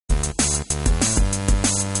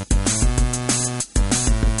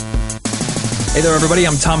Hey there, everybody.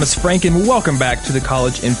 I'm Thomas Frank, and welcome back to the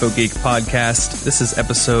College Info Geek podcast. This is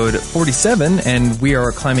episode 47, and we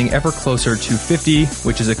are climbing ever closer to 50,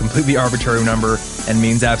 which is a completely arbitrary number and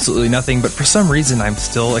means absolutely nothing. But for some reason, I'm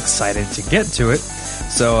still excited to get to it.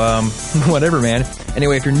 So, whatever, man.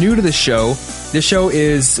 Anyway, if you're new to this show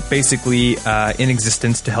is basically in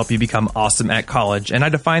existence to help you become awesome at college. And I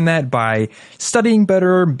define that by studying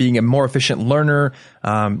better, being a more efficient learner,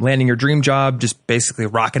 landing your dream job, just basically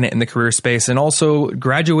rocking it in the career space, and also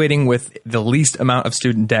graduating with the least amount of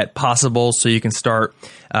student debt possible so you can start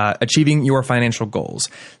achieving your financial goals.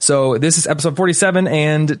 So this is episode 47,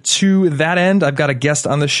 and to that end, I've got a guest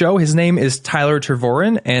on the show. His name is Tyler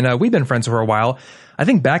Tervoren, and we've been friends for a while. I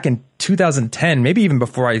think back in 2010, maybe even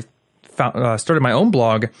before I started my own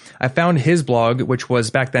blog, I found his blog, which was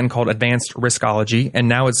back then called Advanced Riskology, and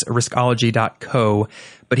now it's riskology.co.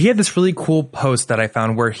 But he had this really cool post that I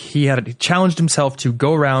found where he had challenged himself to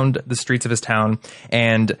go around the streets of his town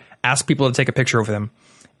and ask people to take a picture of him.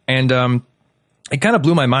 And it kind of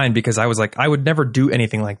blew my mind because I was like, I would never do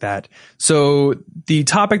anything like that. So the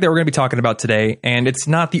topic that we're going to be talking about today, and it's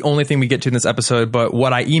not the only thing we get to in this episode, but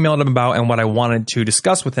what I emailed him about and what I wanted to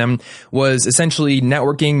discuss with him was essentially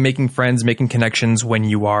networking, making friends, making connections when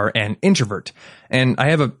you are an introvert. And I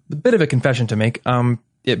have a bit of a confession to make.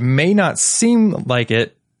 It may not seem like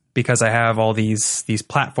it because I have all these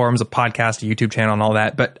platforms, a podcast, a YouTube channel, and all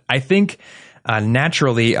that, but I think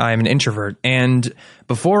naturally, I'm an introvert. And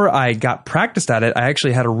before I got practiced at it, I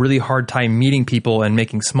actually had a really hard time meeting people and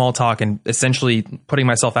making small talk and essentially putting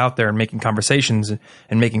myself out there and making conversations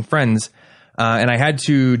and making friends. And I had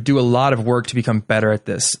to do a lot of work to become better at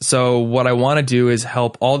this. So what I want to do is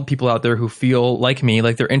help all the people out there who feel like me,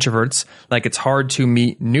 like they're introverts, like it's hard to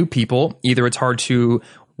meet new people. Either it's hard to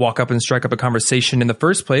walk up and strike up a conversation in the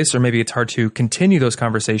first place, or maybe it's hard to continue those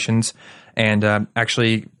conversations and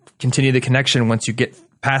actually continue the connection once you get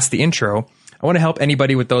past the intro. I want to help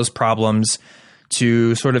anybody with those problems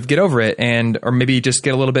to sort of get over it or maybe just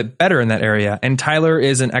get a little bit better in that area. And Tyler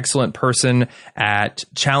is an excellent person at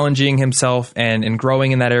challenging himself and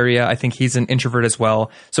growing in that area. I think he's an introvert as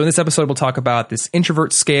well. So in this episode, we'll talk about this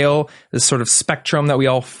introvert scale, this sort of spectrum that we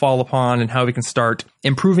all fall upon, and how we can start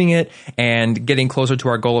improving it and getting closer to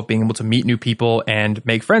our goal of being able to meet new people and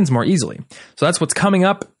make friends more easily. So that's what's coming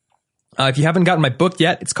up. If you haven't gotten my book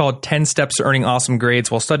yet, it's called 10 Steps to Earning Awesome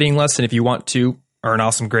Grades While Studying Less. And if you want to earn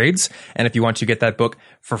awesome grades, and if you want to get that book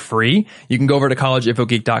for free, you can go over to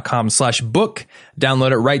collegeinfogeek.com/book,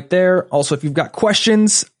 download it right there. Also, if you've got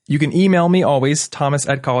questions, you can email me always,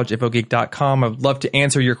 thomas@collegeinfogeek.com. I would love to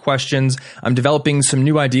answer your questions. I'm developing some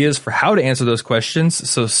new ideas for how to answer those questions,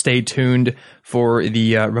 so stay tuned for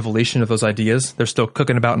the revelation of those ideas. They're still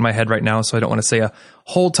cooking about in my head right now, so I don't want to say a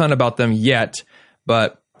whole ton about them yet,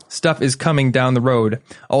 but stuff is coming down the road.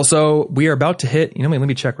 Also, we are about to hit, let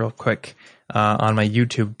me check real quick on my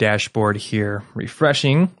YouTube dashboard here.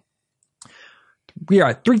 Refreshing. We are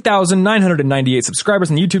at 3,998 subscribers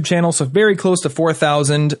on the YouTube channel, so very close to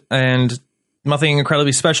 4,000, and nothing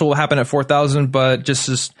incredibly special will happen at 4,000, but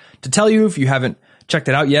just to tell you, if you haven't checked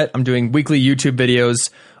it out yet, I'm doing weekly YouTube videos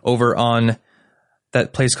over on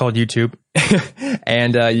that place called YouTube,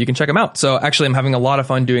 and you can check them out. So actually, I'm having a lot of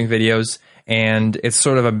fun doing videos, and it's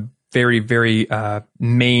sort of a very, very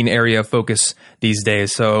main area of focus these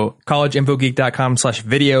days. So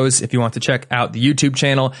collegeinfogeek.com/videos if you want to check out the YouTube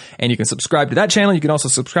channel, and you can subscribe to that channel. You can also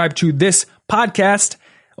subscribe to this podcast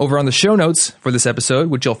over on the show notes for this episode,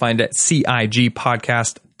 which you'll find at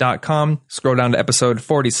cigpodcast.com. Scroll down to episode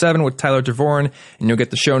 47 with Tyler Tervoren, and you'll get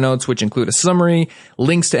the show notes, which include a summary,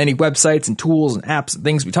 links to any websites and tools and apps and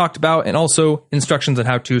things we talked about, and also instructions on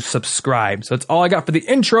how to subscribe. So that's all I got for the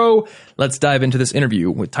intro. Let's dive into this interview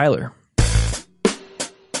with Tyler.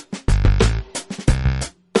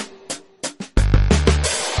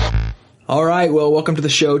 All right. Well, welcome to the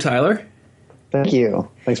show, Tyler. Thank you.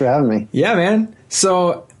 Thanks for having me. Yeah, man.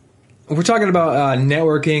 So we're talking about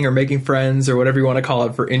networking or making friends or whatever you want to call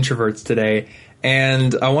it for introverts today.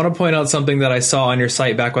 And I want to point out something that I saw on your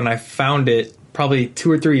site back when I found it probably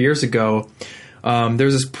 2 or 3 years ago.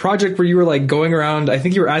 There's this project where you were like going around. I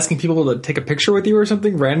think you were asking people to take a picture with you or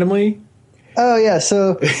something randomly. Oh, yeah.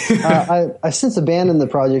 So I've since abandoned the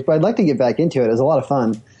project, but I'd like to get back into it. It was a lot of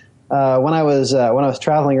fun. When I was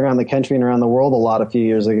traveling around the country and around the world a lot a few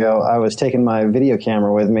years ago, I was taking my video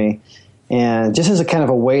camera with me, and just as a kind of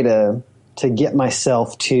a way to get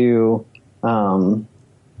myself to open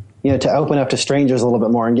up to strangers a little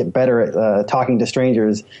bit more and get better at talking to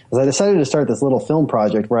strangers, as I decided to start this little film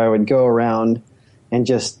project where I would go around and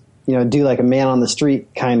just do like a man on the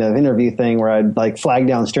street kind of interview thing where I'd like flag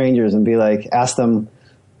down strangers and be like, ask them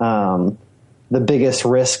the biggest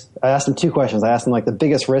risk. I asked them two questions. I asked them like the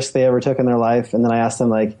biggest risk they ever took in their life, and then I asked them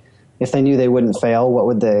like if they knew they wouldn't fail, what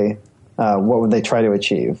would they try to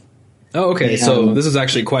achieve? Oh, okay. So this is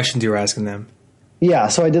actually questions you were asking them. Yeah.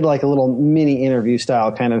 So I did like a little mini interview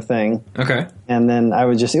style kind of thing. Okay. And then it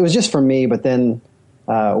was just for me, but then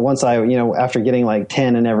once after getting like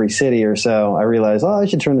 10 in every city or so, I realized, I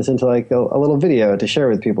should turn this into like a little video to share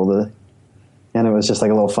with people. And it was just like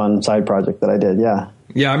a little fun side project that I did. Yeah.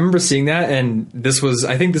 Yeah, I remember seeing that, and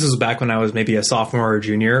I think this was back when I was maybe a sophomore or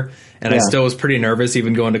junior, and I still was pretty nervous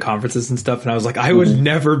even going to conferences and stuff, and I was like, I would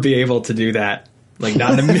never be able to do that. Like,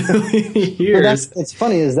 not in a million years. It's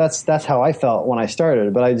funny is that's how I felt when I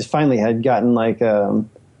started, but I just finally had gotten like,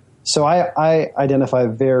 so I identify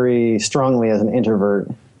very strongly as an introvert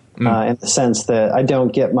in the sense that I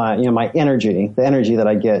don't get my energy. The energy that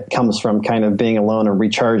I get comes from kind of being alone and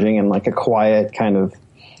recharging in like a quiet kind of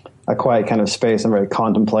space. I'm very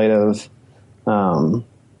contemplative.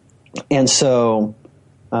 And so,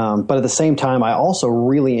 but at the same time, I also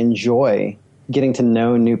really enjoy getting to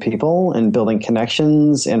know new people and building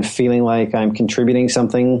connections and feeling like I'm contributing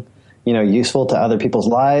something, useful to other people's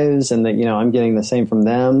lives, and that, I'm getting the same from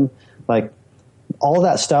them. Like all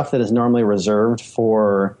that stuff that is normally reserved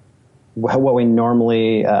for what we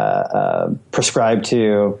normally prescribe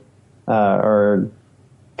to or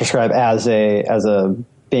prescribe as a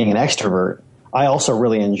being an extrovert, I also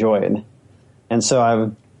really enjoyed. And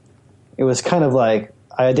so it was kind of like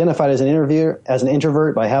I identified as an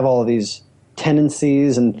introvert, but I have all of these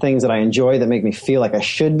tendencies and things that I enjoy that make me feel like I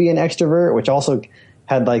should be an extrovert, which also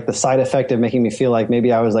had like the side effect of making me feel like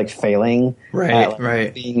maybe I was like failing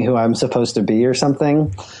at being who I'm supposed to be or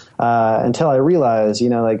something. Until I realized,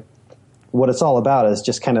 like what it's all about is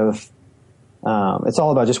just kind of, it's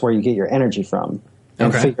all about just where you get your energy from.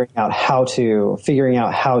 And figuring out how to do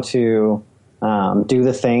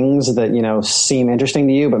the things that, seem interesting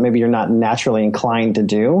to you, but maybe you're not naturally inclined to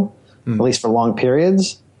do, at least for long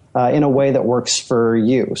periods, in a way that works for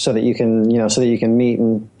you so that you can meet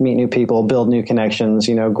new people, build new connections,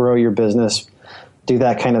 grow your business, do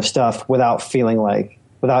that kind of stuff without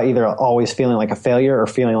either always feeling like a failure or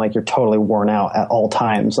feeling like you're totally worn out at all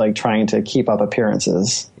times, like trying to keep up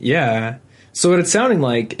appearances. Yeah. So what it's sounding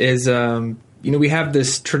like is, we have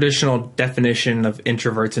this traditional definition of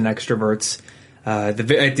introverts and extroverts. At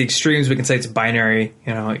the extremes, we can say it's binary,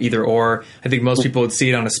 either or. I think most people would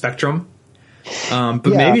see it on a spectrum. But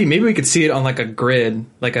maybe we could see it on like a grid,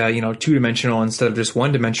 like a, 2-dimensional instead of just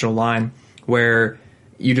 1-dimensional line where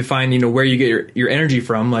you define, where you get your energy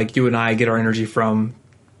from. Like you and I get our energy from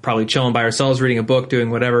probably chilling by ourselves, reading a book,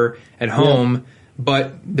 doing whatever at home. Yeah.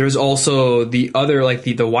 But there's also the other, like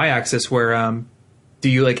the y-axis where, do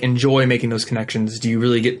you like enjoy making those connections? Do you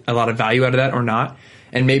really get a lot of value out of that or not?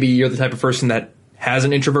 And maybe you're the type of person that has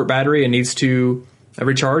an introvert battery and needs to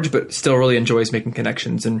recharge, but still really enjoys making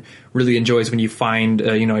connections and really enjoys when you find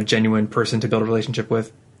a genuine person to build a relationship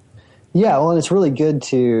with. Yeah, well, and it's really good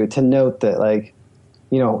to note that like,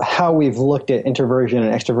 how we've looked at introversion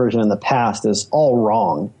and extroversion in the past is all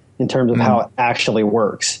wrong in terms of how it actually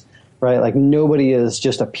works. Right, like nobody is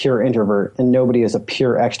just a pure introvert, and nobody is a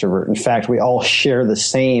pure extrovert. In fact, we all share the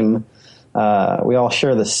same. Kind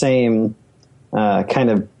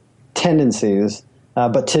of tendencies,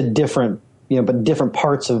 but to different. But different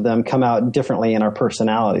parts of them come out differently in our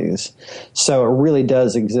personalities. So it really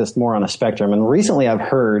does exist more on a spectrum. And recently, I've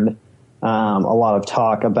heard a lot of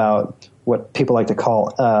talk about what people like to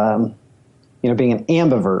call, being an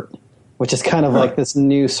ambivert, which is kind of like this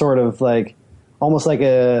new sort of like. Almost like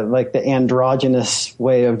the androgynous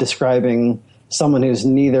way of describing someone who's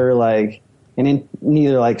neither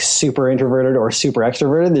super introverted or super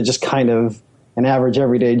extroverted. They're just kind of an average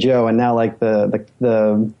everyday Joe. And now like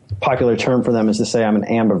the popular term for them is to say I'm an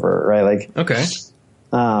ambivert, right? Like, okay.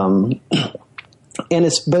 But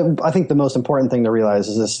I think the most important thing to realize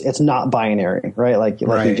is this: it's not binary, right? Like you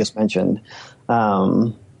just mentioned.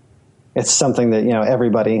 It's something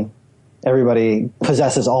that, everybody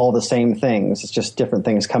possesses all the same things. It's just different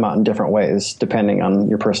things come out in different ways depending on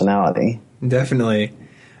your personality. Definitely.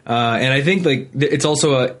 And I think like it's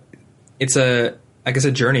also I guess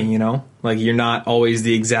a journey, like you're not always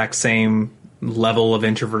the exact same level of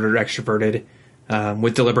introverted or extroverted.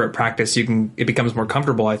 With deliberate practice, it becomes more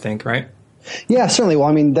comfortable, I think. Right. Yeah, certainly. Well,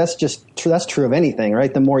 I mean, that's true of anything,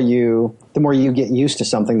 right? The more you get used to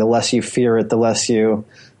something, the less you fear it, the less you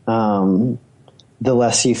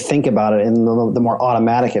think about it, and the more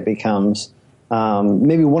automatic it becomes.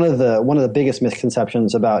 Maybe one of the biggest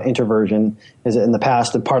misconceptions about introversion is that in the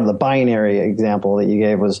past, part of the binary example that you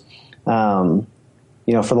gave was, for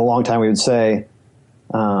the long time we would say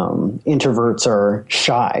introverts are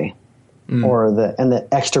shy, or the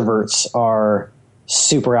extroverts are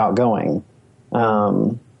super outgoing.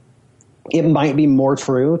 It might be more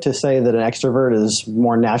true to say that an extrovert is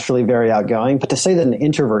more naturally very outgoing, but to say that an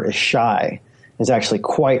introvert is shy is actually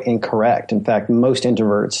quite incorrect. In fact, most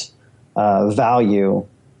introverts value,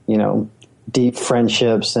 deep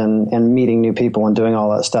friendships and meeting new people and doing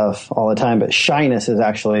all that stuff all the time. But shyness is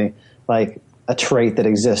actually like a trait that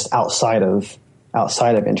exists outside of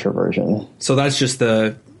introversion. So that's just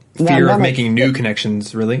the fear of making new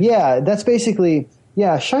connections, really? Yeah, that's basically...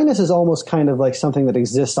 Yeah, shyness is almost kind of like something that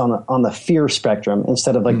exists on the fear spectrum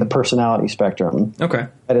instead of like the personality spectrum. Okay.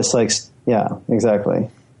 But it's like, yeah, exactly.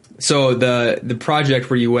 So the project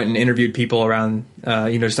where you went and interviewed people around,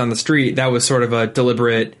 just on the street, that was sort of a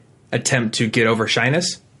deliberate attempt to get over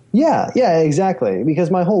shyness? Yeah, exactly. Because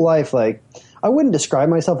my whole life, like, I wouldn't describe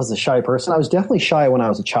myself as a shy person. I was definitely shy when I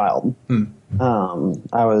was a child.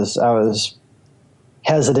 I was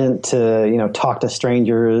hesitant to, talk to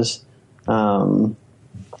strangers.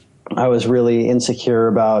 I was really insecure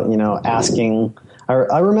about, asking.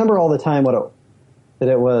 I remember all the time that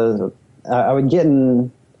it was. I would get in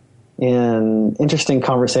interesting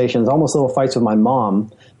conversations, almost little fights with my mom,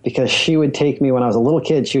 because she would take me when I was a little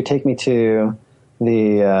kid. She would take me to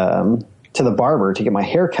the barber to get my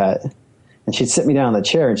hair cut, and she'd sit me down in the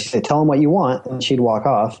chair and she'd say, "Tell him what you want," and she'd walk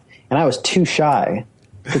off. And I was too shy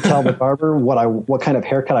to tell the barber what kind of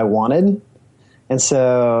haircut I wanted. And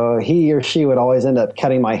so he or she would always end up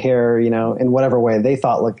cutting my hair, in whatever way they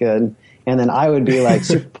thought looked good. And then I would be like,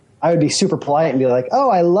 I would be super polite and be like, "Oh,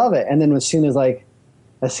 I love it." And then as soon as I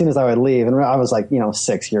would leave, and I was like,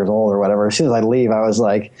 6 years old or whatever. As soon as I'd leave, I was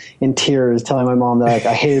like in tears telling my mom that like,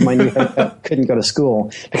 I hated my new haircut, couldn't go to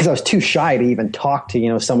school because I was too shy to even talk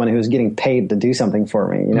to, someone who was getting paid to do something for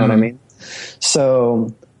me. You know what I mean?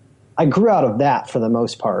 So I grew out of that for the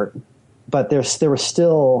most part. But there was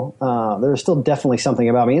still definitely something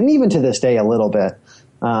about me, and even to this day, a little bit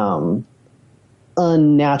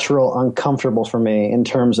unnatural, uncomfortable for me in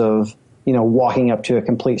terms of walking up to a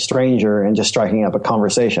complete stranger and just striking up a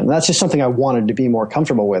conversation. That's just something I wanted to be more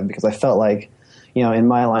comfortable with because I felt like in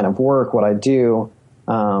my line of work, what I do,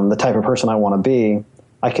 the type of person I want to be,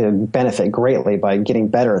 I could benefit greatly by getting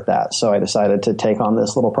better at that. So I decided to take on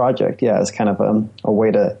this little project. Yeah, it's kind of a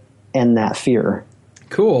way to end that fear.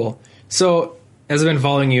 Cool. So as I've been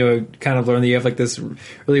following you, I kind of learned that you have like this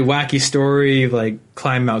really wacky story, like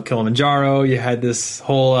climb Mount Kilimanjaro. You had this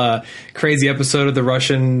whole crazy episode of the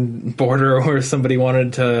Russian border where somebody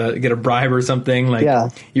wanted to get a bribe or something.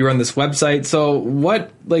 Like you run this website. So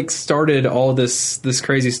what started all this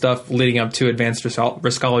crazy stuff leading up to Advanced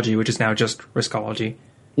Riskology, which is now just Riskology?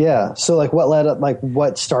 Yeah. So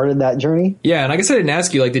what started that journey? Yeah. And I guess I didn't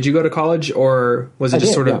ask you, did you go to college or was it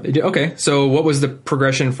just okay. So what was the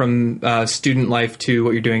progression from student life to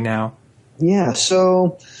what you're doing now? Yeah.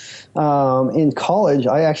 So in college,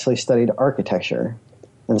 I actually studied architecture.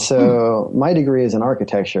 And so my degree is in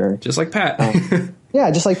architecture. Just like Pat.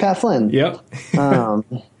 Yeah. Just like Pat Flynn. Yep.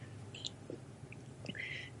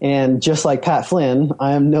 And just like Pat Flynn,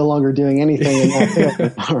 I am no longer doing anything in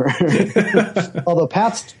that field. Although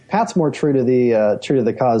Pat's more true to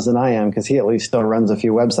the cause than I am, because he at least still runs a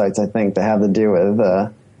few websites, I think, that have to do with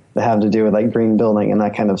like green building and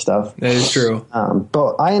that kind of stuff. That is true.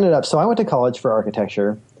 But I went to college for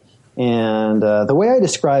architecture, and the way I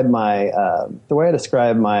describe my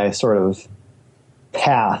sort of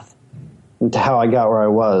path to how I got where I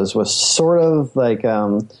was sort of like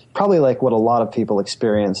probably like what a lot of people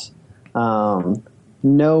experience.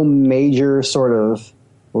 No major sort of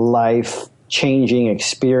life-changing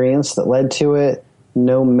experience that led to it.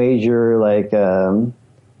 No major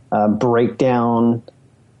breakdown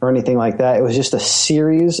or anything like that. It was just a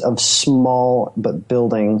series of small but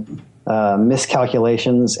building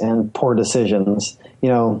miscalculations and poor decisions.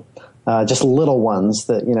 Just little ones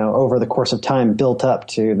that, over the course of time built up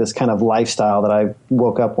to this kind of lifestyle that I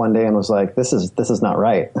woke up one day and was like, this is not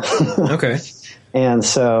right. Okay. And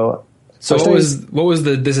so what was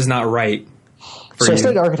the this is not right for you? I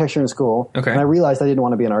studied architecture in school. Okay. And I realized I didn't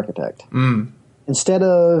want to be an architect. Instead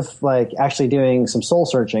of actually doing some soul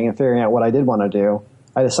searching and figuring out what I did want to do,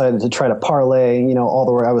 I decided to try to parlay, all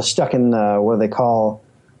the way. I was stuck in what they call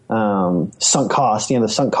sunk cost, the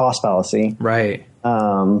sunk cost fallacy. Right.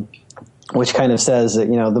 Which kind of says that,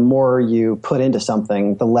 the more you put into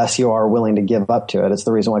something, the less you are willing to give up to it. It's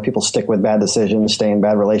the reason why people stick with bad decisions, stay in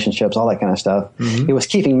bad relationships, all that kind of stuff. Mm-hmm. It was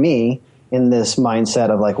keeping me in this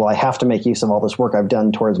mindset of I have to make use of all this work I've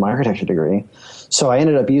done towards my architecture degree. So I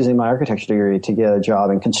ended up using my architecture degree to get a job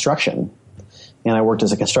in construction. And I worked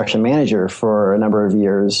as a construction manager for a number of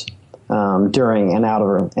years during and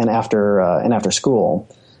after school.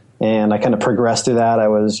 And I kind of progressed through that. I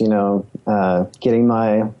was, getting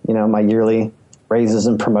my yearly raises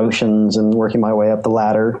and promotions and working my way up the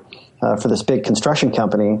ladder for this big construction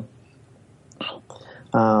company.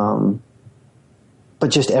 But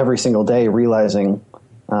just every single day realizing,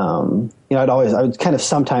 I would kind of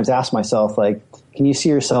sometimes ask myself, like, can you see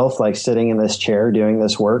yourself like sitting in this chair doing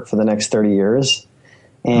this work for the next 30 years?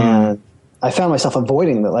 And I found myself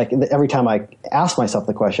avoiding that. Like every time I asked myself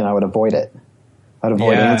the question, I would avoid it. I'd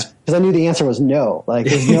avoid the answer because I knew the answer was no. Like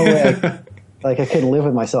there's no way, I couldn't live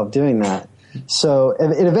with myself doing that. So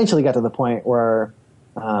it eventually got to the point where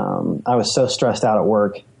I was so stressed out at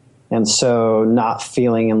work and so not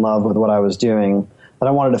feeling in love with what I was doing that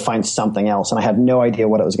I wanted to find something else, and I had no idea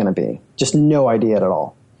what it was going to be. Just no idea at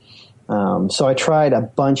all. So I tried a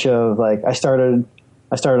bunch of I started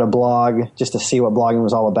a blog just to see what blogging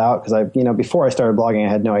was all about because before I started blogging,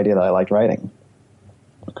 I had no idea that I liked writing.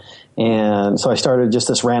 And so I started just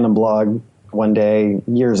this random blog one day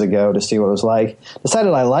years ago to see what it was like.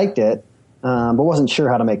 Decided I liked it, but wasn't sure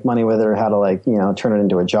how to make money with it or how to turn it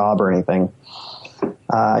into a job or anything.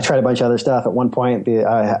 I tried a bunch of other stuff. At one point,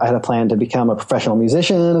 I had a plan to become a professional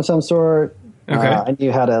musician of some sort. Okay. I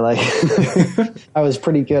knew how to I was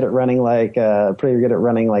pretty good at running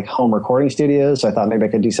home recording studios. So I thought maybe I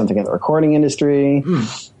could do something in the recording industry.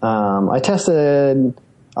 I tested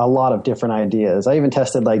a lot of different ideas. I even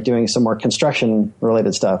tested doing some more construction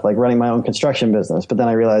related stuff, like running my own construction business. But then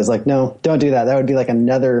I realized no, don't do that. That would be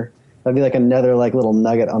another little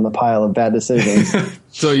nugget on the pile of bad decisions.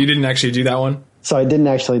 So you didn't actually do that one? So I didn't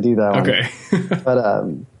actually do that one. Okay. But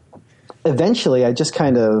eventually I just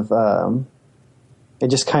kind of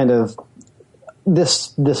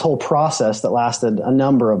this whole process that lasted a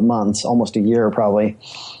number of months, almost a year probably,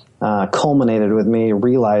 culminated with me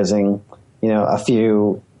realizing a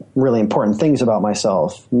few really important things about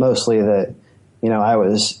myself, mostly that, I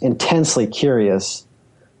was intensely curious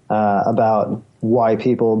about why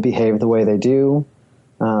people behave the way they do,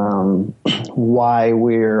 why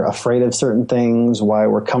we're afraid of certain things, why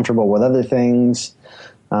we're comfortable with other things.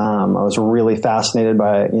 I was really fascinated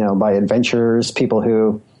by adventurers, people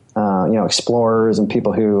who, explorers and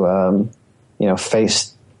people who,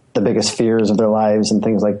 face the biggest fears of their lives and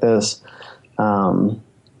things like this.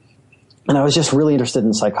 And I was just really interested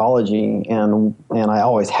in psychology, and I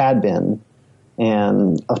always had been.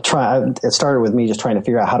 And it started with me just trying to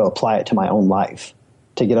figure out how to apply it to my own life,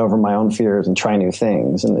 to get over my own fears and try new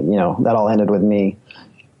things. And that all ended with me,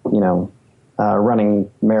 running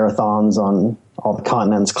marathons on all the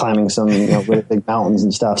continents, climbing some really big mountains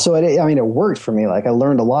and stuff. So it worked for me. I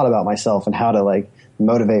learned a lot about myself and how to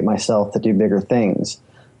motivate myself to do bigger things.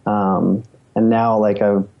 And now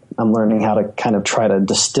I'm learning how to kind of try to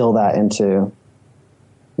distill that into,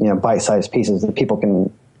 bite-sized pieces that people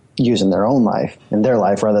can use in their own life,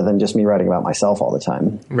 rather than just me writing about myself all the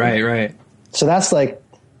time. Right. So that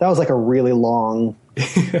was a really long,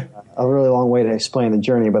 way to explain the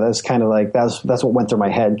journey, but that's kind of that's what went through my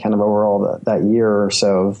head kind of overall that year or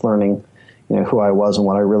so of learning, who I was and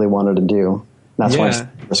what I really wanted to do. And that's why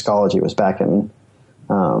Riskology was back in,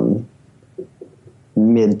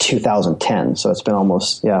 mid 2010. So it's been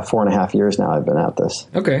almost 4.5 years now I've been at this.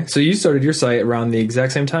 Okay. So you started your site around the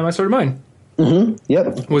exact same time I started mine. Mm-hmm.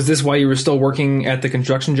 Yep. Was this while you were still working at the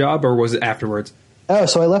construction job, or was it afterwards? Oh,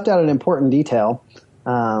 so I left out an important detail.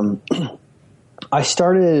 I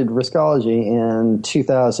started Riskology in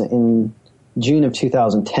June of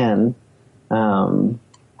 2010.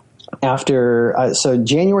 So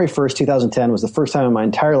January 1st, 2010 was the first time in my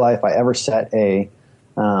entire life I ever set a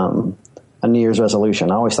New Year's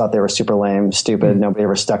resolution. I always thought they were super lame, stupid. Nobody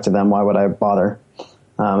ever stuck to them. Why would I bother?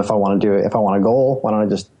 If I want to do it, if I want a goal, why don't I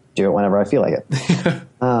just do it whenever I feel like it?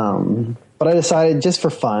 But I decided just for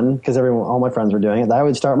fun, because all my friends were doing it, that I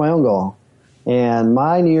would start my own goal. And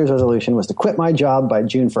my New Year's resolution was to quit my job by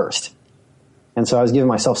June 1st. And so I was giving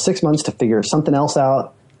myself 6 months to figure something else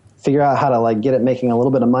out, figure out how to get it making a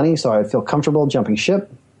little bit of money so I would feel comfortable jumping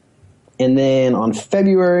ship. And then on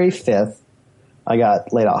February 5th, I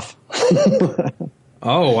got laid off.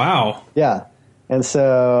 Oh, wow. Yeah. And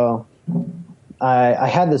so I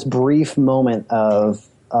had this brief moment of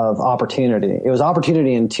opportunity. It was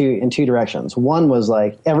opportunity in two directions. One was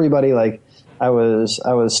everybody, I was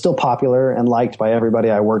still popular and liked by everybody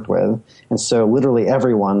I worked with. And so literally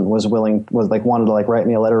everyone wanted to write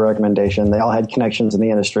me a letter of recommendation. They all had connections in the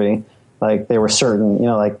industry. They were certain,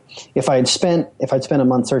 if I'd spent a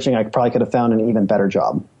month searching, I probably could have found an even better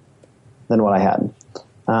job than what I had.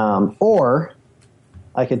 Or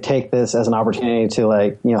I could take this as an opportunity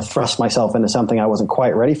to thrust myself into something I wasn't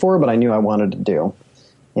quite ready for, but I knew I wanted to do.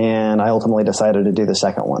 And I ultimately decided to do the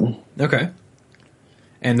second one. Okay.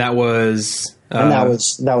 And that was that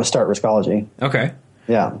was Start Riskology. Okay.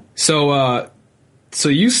 Yeah. So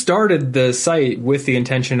you started the site with the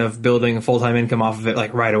intention of building a full-time income off of it,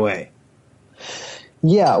 like right away.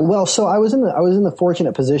 Yeah, well, so I was in the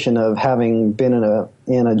fortunate position of having been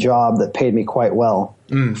in a job that paid me quite well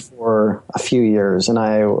for a few years, and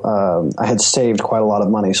I had saved quite a lot of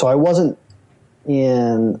money. So I wasn't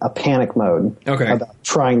in a panic mode about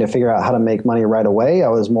trying to figure out how to make money right away. I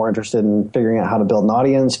was more interested in figuring out how to build an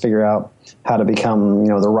audience, figure out how to become,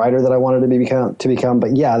 the writer that I wanted to become.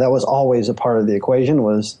 But yeah, that was always a part of the equation,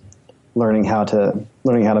 was learning how to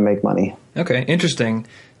make money. Okay, interesting.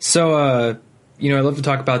 So, I'd love to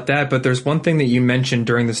talk about that, but there's one thing that you mentioned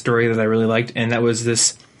during the story that I really liked, and that was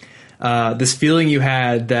this feeling you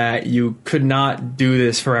had that you could not do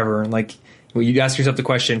this forever. Like, you ask yourself the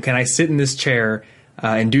question, can I sit in this chair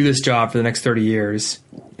and do this job for the next 30 years?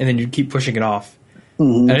 And then you keep pushing it off.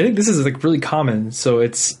 Mm-hmm. And I think this is like really common. So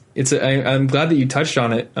I'm glad that you touched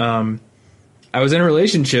on it. I was in a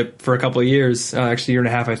relationship for a couple of years, actually a year and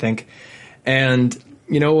a half, I think. And,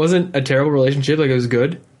 it wasn't a terrible relationship. Like, it was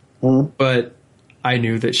good. Mm-hmm. But I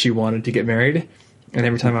knew that she wanted to get married. And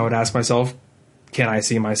every time I would ask myself, can I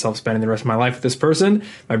see myself spending the rest of my life with this person?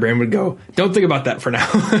 My brain would go, don't think about that for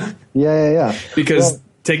now. Yeah. Because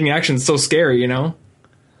taking action is so scary, Yeah,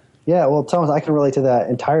 well, Thomas, I can relate to that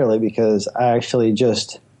entirely, because I actually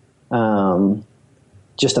just a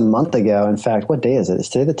month ago, in fact, what day is it? Is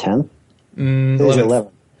today the 10th? Today's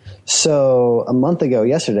 11th. So a month ago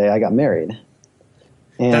yesterday, I got married.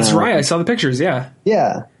 And that's right. I saw the pictures, yeah.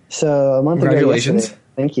 Yeah. So a month ago yesterday.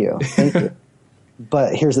 Thank you.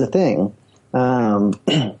 But here's the thing. I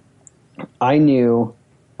knew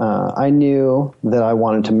that I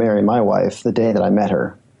wanted to marry my wife the day that I met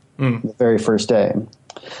her, the very first day.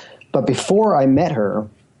 But before I met her,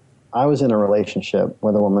 I was in a relationship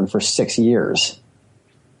with a woman for 6 years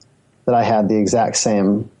that I had the exact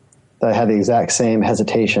same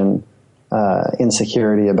hesitation,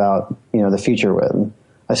 insecurity about, the future with.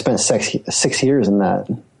 I spent 6 years in that.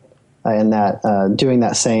 Doing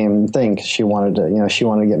that same thing, because she wanted to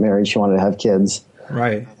get married, she wanted to have kids,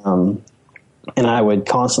 right? And I would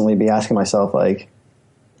constantly be asking myself, like,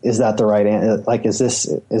 is that the right like, is this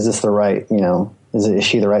the right, is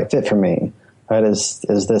she the right fit for me? Right? Is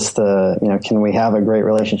this the, can we have a great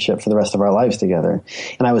relationship for the rest of our lives together?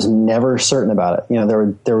 And I was never certain about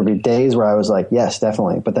it. There would be days where I was like, yes,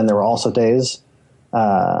 definitely, but then there were also days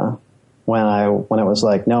when it was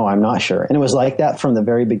like, no, I'm not sure. And it was like that from the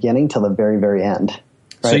very beginning till the very, very end.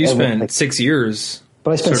 Right? So you spent 6 years.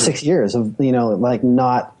 But I spent 6 years of, like,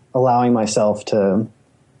 not allowing myself to,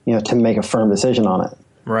 to make a firm decision on it.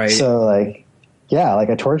 Right. So, like, yeah, like,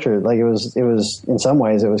 I tortured, like, it was in some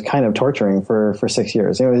ways, it was kind of torturing for 6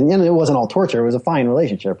 years. It wasn't all torture. It was a fine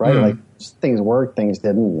relationship, right? Like, things worked, things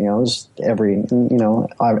didn't, it was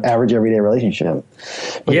average everyday relationship.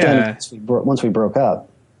 But then once we broke up,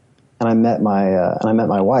 and I met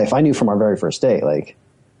my wife, I knew from our very first date, like,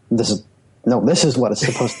 this is what it's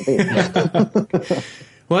supposed to be.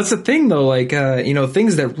 Well, that's the thing, though. Like,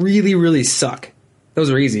 things that really, really suck, those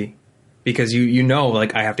are easy, because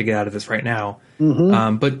like, I have to get out of this right now.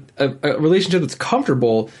 Mm-hmm. But a relationship that's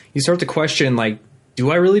comfortable, you start to question, like, do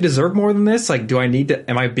I really deserve more than this? Like,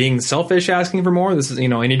 am I being selfish asking for more? This is,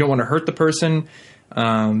 and you don't want to hurt the person.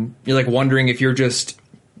 You're like wondering if you're just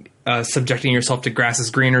subjecting yourself to grass is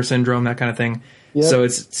greener syndrome, that kind of thing. Yep. So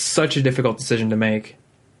it's such a difficult decision to make.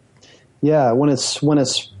 Yeah, when it's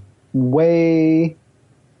really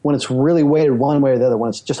weighted one way or the other, when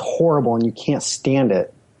it's just horrible and you can't stand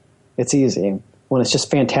it, it's easy. When it's just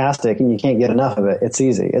fantastic and you can't get enough of it, it's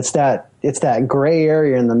easy. It's that gray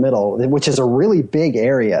area in the middle, which is a really big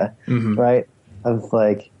area, mm-hmm. right? Of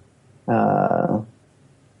like of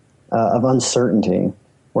uncertainty,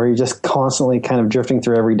 where you're just constantly kind of drifting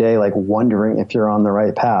through every day, like wondering if you're on the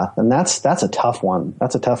right path. And that's a tough one.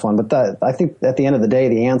 That's a tough one. But I think at the end of the day,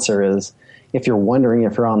 the answer is, if you're wondering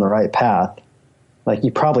if you're on the right path, like,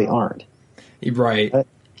 you probably aren't. Right.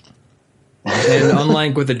 And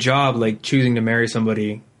unlike with a job, like choosing to marry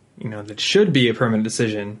somebody, that should be a permanent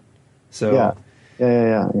decision. So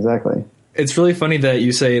yeah, exactly. It's really funny that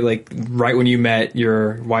you say, like, right when you met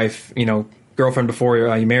your wife, girlfriend before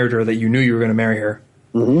you married her, that you knew you were going to marry her.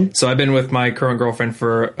 Mm-hmm. So I've been with my current girlfriend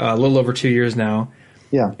for a little over 2 years now.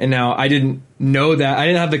 Yeah. And now I didn't know that. I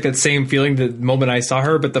didn't have like that same feeling the moment I saw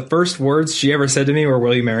her, but the first words she ever said to me were,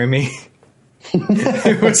 "Will you marry me?"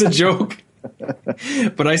 It was a joke.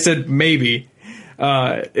 But I said maybe.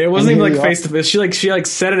 It wasn't even like face to face. She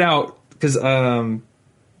said it out because I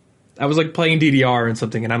was like playing DDR and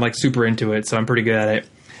something, and I'm like super into it, so I'm pretty good at it.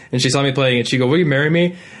 And she saw me playing, and she go, "Will you marry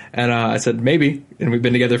me?" And I said, "Maybe." And we've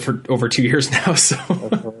been together for over 2 years now. So,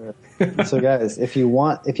 so guys, if you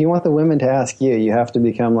want the women to ask you, you have to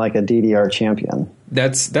become like a DDR champion.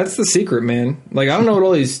 That's the secret, man. Like, I don't know what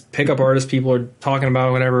all these pickup artist people are talking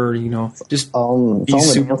about. Whatever, just it's all the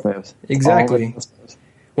dance moves. Exactly.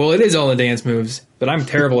 Well, it is all the dance moves, but I'm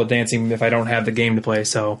terrible at dancing if I don't have the game to play.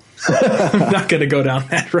 So I'm not going to go down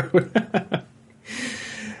that road.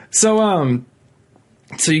 So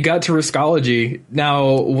you got to Riskology.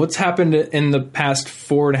 Now, what's happened in the past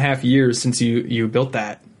 4.5 years since you built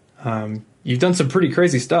that? You've done some pretty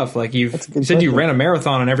crazy stuff. Like you said, you ran a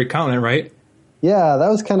marathon on every continent, right? Yeah, that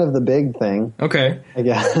was kind of the big thing. Okay. I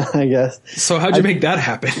guess. So how'd you make that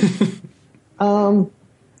happen?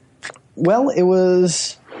 Well, it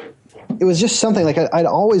was just something like I'd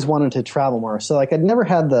always wanted to travel more. So like I never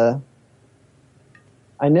had the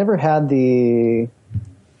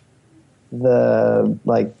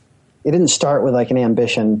like, it didn't start with like an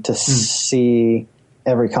ambition to see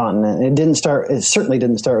every continent. It certainly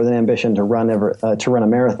didn't start with an ambition to run a marathon, to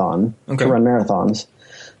run marathons.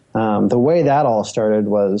 The way that all started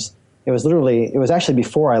was, it was actually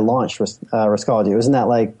before I launched Riskology. It was in that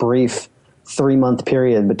like brief 3-month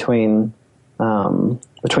period between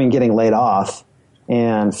getting laid off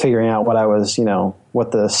and figuring out what I was,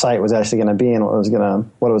 what the site was actually going to be and what it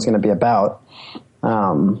was going to be about.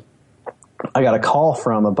 I got a call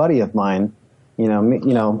from a buddy of mine.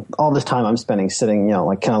 All this time I'm spending sitting,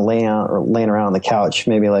 like kind of laying around on the couch,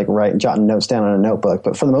 maybe like jotting notes down in a notebook,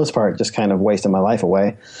 but for the most part, just kind of wasting my life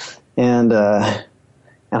away. And I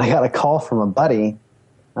got a call from a buddy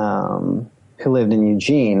who lived in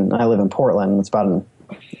Eugene. I live in Portland. It's about an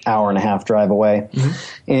hour and a half drive away.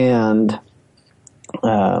 Mm-hmm. And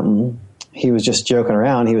he was just joking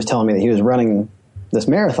around. He was telling me that he was running this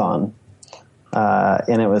marathon.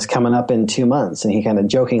 And it was coming up in 2 months, and he kind of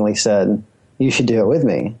jokingly said, "You should do it with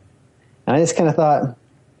me." And I just kind of thought,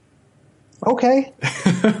 okay.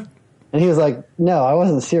 And he was like, "No, I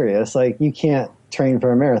wasn't serious. Like, you can't train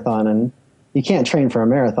for a marathon, and you can't train for a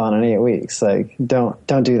marathon in 8 weeks. Like, don't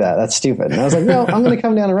do that. That's stupid." And I was like, "No, I'm going to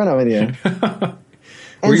come down and run it with you."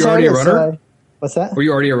 Were you already a runner? What's that? Were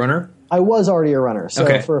you already a runner? I was already a runner.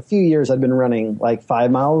 So for a few years, I'd been running like 5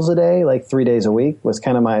 miles a day, like 3 days a week was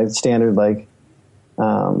kind of my standard, like,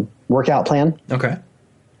 workout plan. Okay.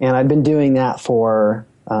 And I'd been doing that for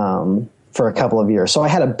a couple of years. So I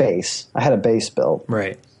had a base built.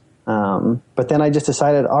 Right. But then I just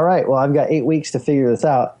decided, all right, well, I've got 8 weeks to figure this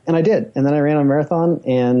out. And I did. And then I ran a marathon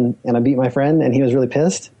and I beat my friend, and he was really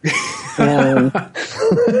pissed. And,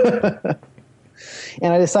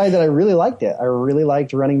 and I decided that I really liked it. I really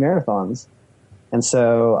liked running marathons. And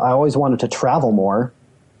so I always wanted to travel more.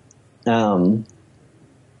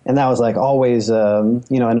 And that was like always, a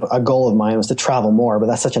goal of mine was to travel more, but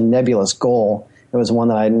that's such a nebulous goal. It was one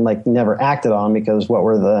that I like never acted on, because what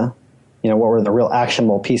were the real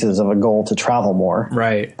actionable pieces of a goal to travel more?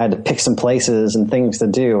 Right. I had to pick some places and things to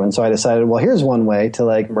do. And so I decided, well, here's one way to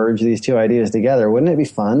like merge these two ideas together. Wouldn't it be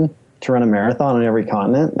fun to run a marathon on every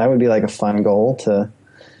continent? That would be like a fun goal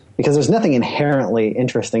because there's nothing inherently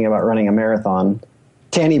interesting about running a marathon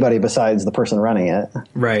to anybody besides the person running it.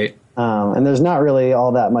 Right. And there's not really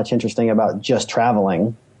all that much interesting about just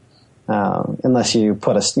traveling, unless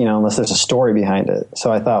unless there's a story behind it.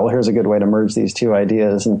 So I thought, well, here's a good way to merge these two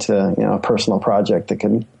ideas into, a personal project that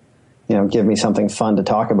could, give me something fun to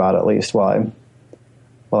talk about, at least while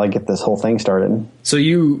I get this whole thing started. So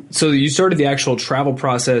you started the actual travel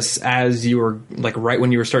process as you were like right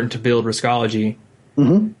when you were starting to build Riskology.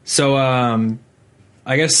 Mm-hmm. So,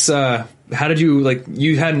 I guess, how did you,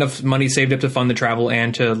 you had enough money saved up to fund the travel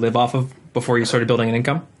and to live off of before you started building an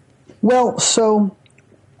income? Well, so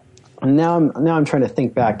now I'm trying to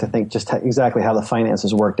think back to just exactly how the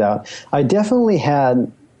finances worked out. I definitely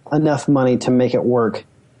had enough money to make it work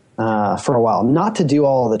for a while, not to do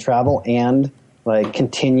all of the travel and like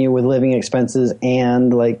continue with living expenses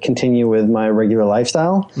and like continue with my regular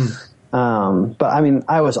lifestyle. But I mean,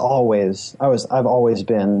 I've always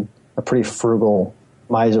been a pretty frugal,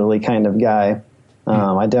 miserly kind of guy.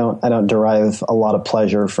 I don't derive a lot of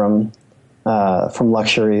pleasure from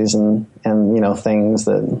luxuries and things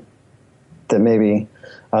that maybe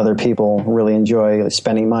other people really enjoy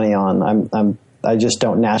spending money on. I just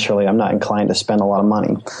don't naturally. I'm not inclined to spend a lot of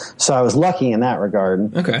money. So I was lucky in that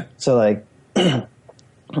regard. Okay. So like,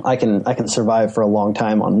 I can survive for a long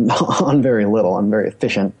time on very little. I'm very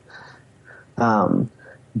efficient.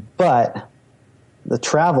 But the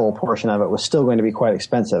travel portion of it was still going to be quite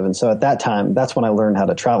expensive. And so at that time, that's when I learned how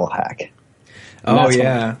to travel hack.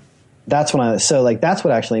 That's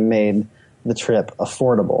what actually made the trip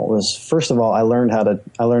affordable was, first of all, I learned how to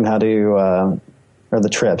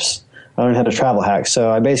travel hack. So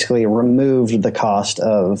I basically removed the cost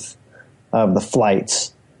of the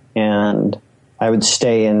flights, and I would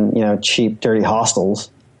stay in, cheap, dirty hostels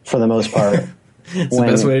for the most part. It's the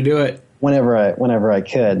best way to do it. Whenever I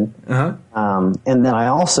could. Uh-huh. And then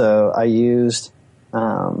I used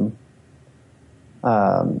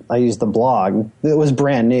the blog. It was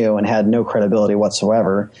brand new and had no credibility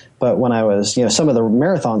whatsoever. But when I was, some of the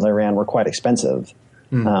marathons I ran were quite expensive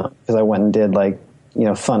because I went and did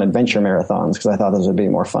fun adventure marathons because I thought those would be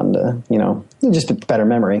more fun to, just a better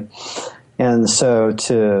memory. And so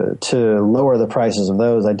to lower the prices of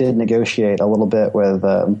those, I did negotiate a little bit with,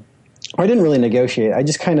 I didn't really negotiate. I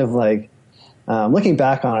just kind of looking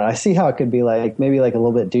back on it, I see how it could be maybe a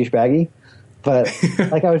little bit douchebaggy. But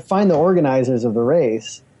I would find the organizers of the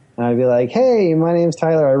race, and I'd be like, "Hey, my name's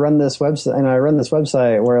Tyler. I run this website, and I run this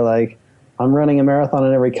website where I'm running a marathon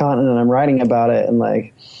on every continent, and I'm writing about it. And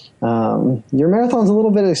your marathon's a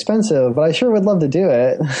little bit expensive, but I sure would love to do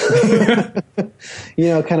it."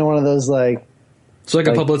 Kind of one of those it's a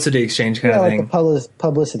publicity exchange kind of thing. Like a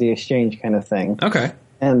publicity exchange kind of thing. Okay.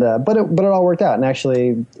 And but it all worked out, and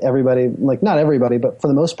actually everybody, not everybody, but for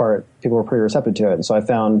the most part, people were pretty receptive to it. And so I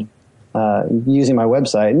found. Using my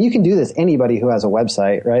website, and you can do this. Anybody who has a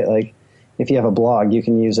website, right? If you have a blog, you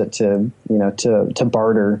can use it to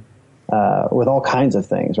barter with all kinds of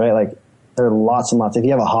things, right? There are lots and lots. If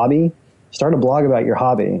you have a hobby, start a blog about your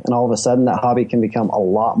hobby, and all of a sudden that hobby can become a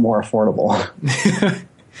lot more affordable.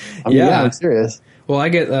 I'm serious. Well, I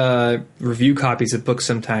get review copies of books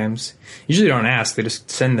sometimes. Usually they don't ask; they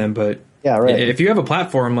just send them. But yeah, right. If you have a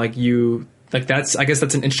platform I guess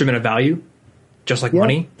that's an instrument of value. Just like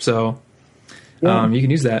money, so you can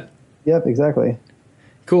use that. Yep, exactly.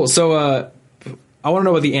 Cool. So I want to know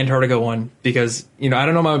about the Antarctica one because I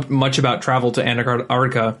don't know much about travel to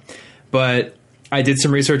Antarctica, but I did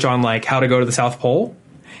some research on how to go to the South Pole.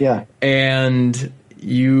 Yeah, and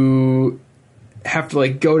you have to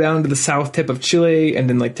go down to the south tip of Chile and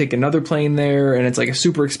then take another plane there, and it's a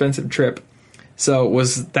super expensive trip. So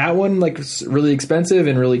was that one really expensive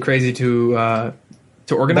and really crazy to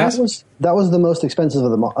organize? That was the most expensive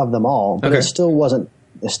of them all, but it still wasn't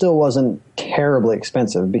terribly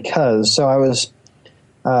expensive because I was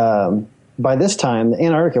by this time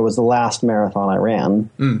Antarctica was the last marathon I ran,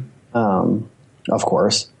 of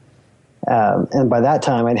course, and by that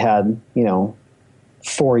time I'd had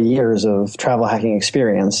 4 years of travel hacking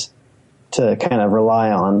experience to kind of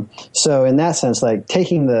rely on. So in that sense,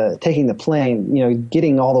 taking the plane,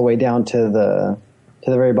 getting all the way down to the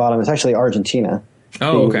very bottom, it's actually Argentina.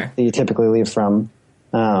 Oh, okay. That you typically leave from.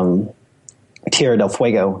 Tierra del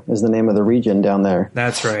Fuego is the name of the region down there.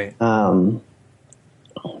 That's right.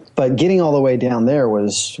 But getting all the way down there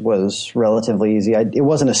was relatively easy. It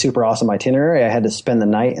wasn't a super awesome itinerary. I had to spend the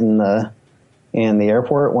night in the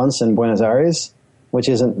airport once in Buenos Aires, which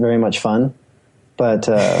isn't very much fun. But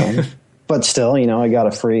but still, I got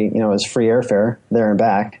a free, it was free airfare there and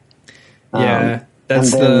back. Yeah,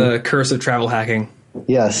 that's the curse of travel hacking.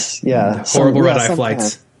 Yes, yeah. Horrible red-eye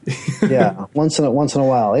flights. Yeah, once in a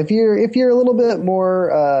while. If you're a little bit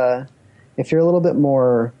more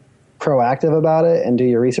proactive about it and do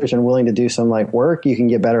your research and willing to do some work, you can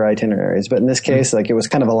get better itineraries. But in this case, it was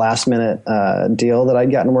kind of a last minute deal that I'd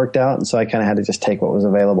gotten worked out, and so I kind of had to just take what was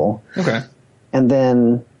available. Okay. And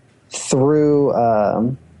then through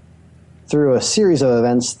a series of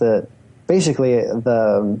events that basically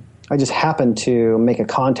I just happened to make a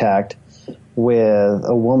contact with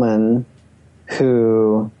a woman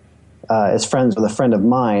who is friends with a friend of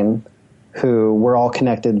mine who we're all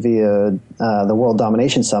connected via the World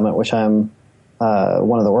Domination Summit, which I'm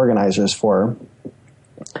one of the organizers for.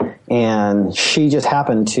 And she just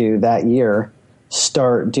happened to that year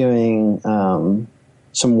start doing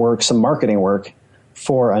some marketing work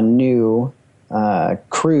for a new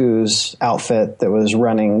cruise outfit that was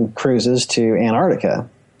running cruises to Antarctica.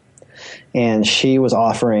 And she was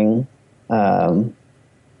offering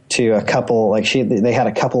to a couple, they had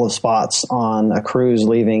a couple of spots on a cruise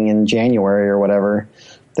leaving in January or whatever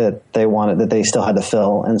that they still had to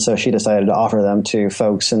fill. And so she decided to offer them to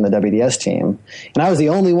folks in the WDS team. And I was the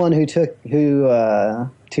only one who took her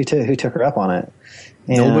up on it.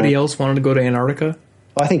 And nobody else wanted to go to Antarctica?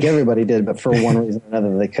 Well, I think everybody did, but for one reason or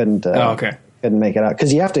another, they couldn't make it out.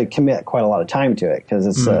 Cause you have to commit quite a lot of time to it. Cause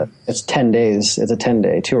it's 10 days. It's a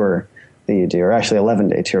 10-day tour that you do, or actually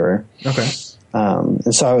 11-day tour. Okay.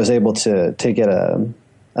 And so I was able to get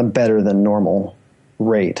a better than normal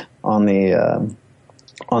rate on the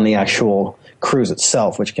actual cruise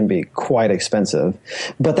itself, which can be quite expensive.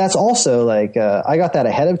 But that's also I got that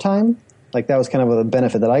ahead of time. Like that was kind of a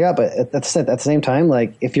benefit that I got. But at the same time,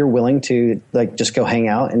 like if you're willing to like just go hang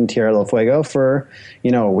out in Tierra del Fuego for,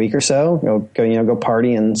 a week or so, go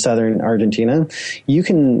party in southern Argentina, you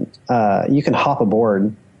can hop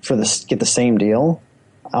aboard get the same deal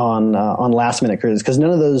on last minute cruises, because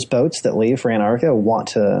none of those boats that leave for Antarctica want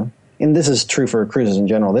to. And this is true for cruises in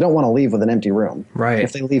general. They don't want to leave with an empty room. Right.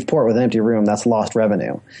 If they leave port with an empty room, that's lost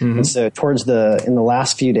revenue. Mm-hmm. And so in the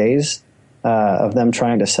last few days of them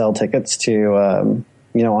trying to sell tickets to, on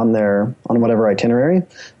whatever itinerary,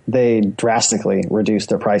 they drastically reduce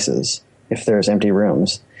their prices if there's empty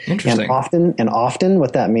rooms. Interesting. And often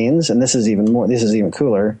what that means, and this is even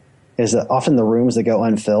cooler, is that often the rooms that go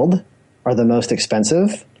unfilled are the most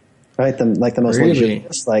expensive. Right, the most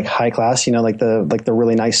luxurious, like high class, like the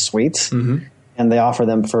really nice suites, mm-hmm. and they offer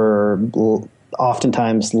them for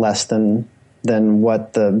oftentimes less than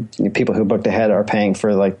what the people who booked ahead are paying for,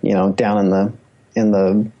 down in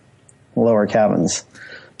the lower cabins.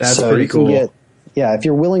 That's pretty cool. If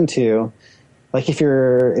you're willing to, if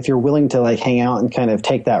you're willing to hang out and kind of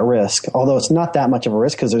take that risk, although it's not that much of a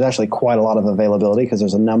risk because there's actually quite a lot of availability because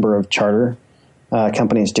there's a number of charter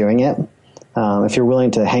companies doing it. If you're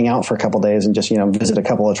willing to hang out for a couple of days and just, visit a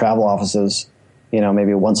couple of travel offices,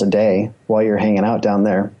 maybe once a day while you're hanging out down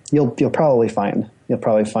there, you'll probably find a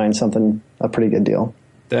pretty good deal.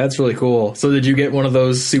 That's really cool. So did you get one of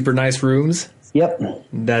those super nice rooms? Yep.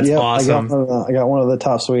 That's awesome. I got one of the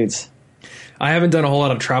top suites. I haven't done a whole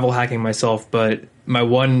lot of travel hacking myself, but my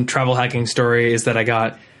one travel hacking story is that I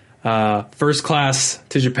got first class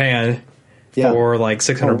to Japan for like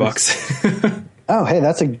 $600. Oh, hey,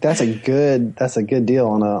 that's a good deal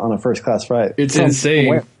on a first class flight. It's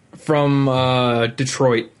insane. From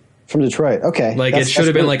Detroit. From Detroit, okay. It should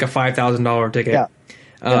have been like a $5,000 ticket. Yeah.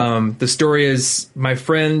 The story is my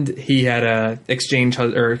friend. He had a exchange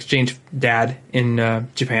dad in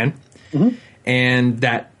Japan, mm-hmm. and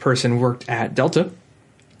that person worked at Delta.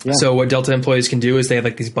 Yeah. So what Delta employees can do is they have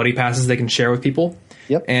like these buddy passes they can share with people.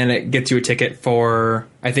 Yep. And it gets you a ticket for,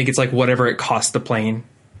 I think it's like whatever it costs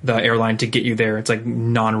the airline to get you there. It's like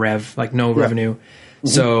non-rev, like no revenue. Mm-hmm.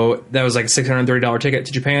 So that was like a $630 ticket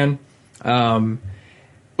to Japan.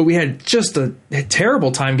 But we had just a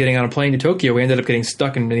terrible time getting on a plane to Tokyo. We ended up getting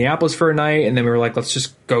stuck in Minneapolis for a night, and then we were like, let's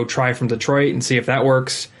just go try from Detroit and see if that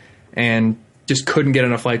works. And just couldn't get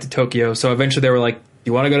on a flight to Tokyo. So eventually they were like,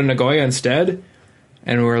 you want to go to Nagoya instead?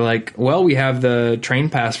 And we were like, well, we have the train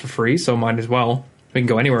pass for free, so might as well. We can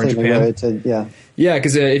go anywhere in Japan. Yeah,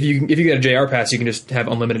 because if you get a JR pass, you can just have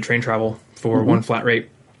unlimited train travel for mm-hmm. one flat rate,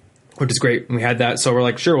 which is great. And we had that, so we're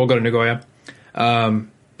like, sure, we'll go to Nagoya.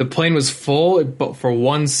 The plane was full, but for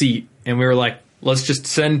one seat, and we were like, let's just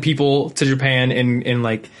send people to Japan in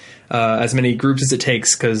like as many groups as it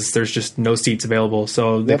takes, because there's just no seats available.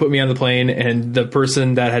 So they put me on the plane, and the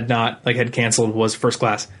person that had canceled was first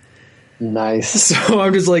class. Nice. So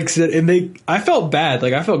I'm just like, and I felt bad.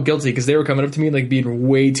 Like I felt guilty because they were coming up to me like being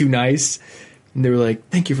way too nice. And they were like,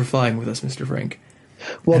 thank you for flying with us, Mr. Frank.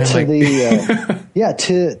 Well, to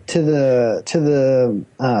the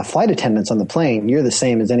flight attendants on the plane, you're the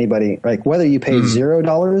same as anybody. Like whether you paid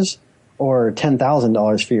 $0 or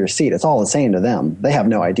 $10,000 for your seat, it's all the same to them. They have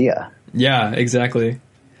no idea. Yeah, exactly.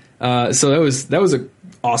 So that was a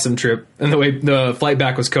awesome trip, and the way the flight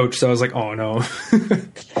back was coached, so I was like, oh no. So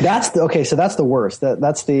that's the worst.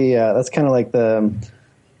 That's kind of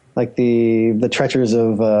like the treacherous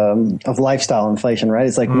of lifestyle inflation, right?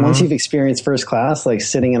 It's like mm-hmm. once you've experienced first class, like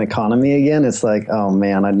sitting in economy again, it's like, oh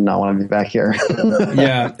man, I do not want to be back here.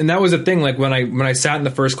 Yeah, and that was the thing. Like when I sat in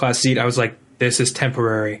the first class seat, I was like, this is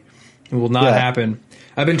temporary. It will not happen.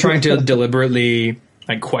 I've been trying to deliberately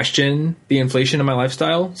question the inflation of my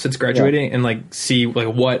lifestyle since graduating and see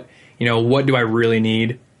what do I really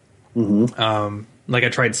need. Mm-hmm. I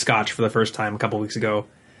tried scotch for the first time a couple weeks ago,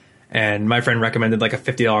 and my friend recommended a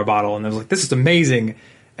 $50 bottle, and I was like, this is amazing.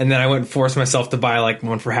 And then I went and forced myself to buy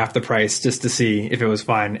one for half the price just to see if it was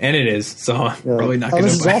fine, and it is. So I'm probably not going to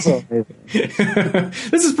buy. This is also amazing.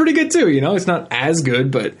 This is pretty good too. It's not as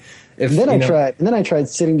good, but. I tried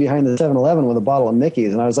sitting behind the 7-Eleven with a bottle of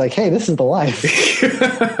Mickey's, and I was like, hey, this is the life.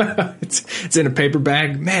 It's in a paper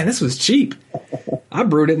bag. Man, this was cheap. I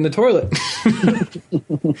brewed it in the toilet.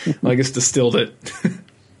 I guess distilled it.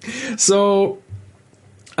 So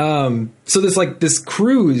this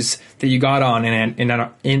cruise that you got on in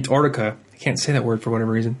Antarctica, I can't say that word for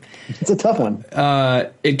whatever reason. It's a tough one.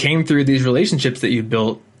 It came through these relationships that you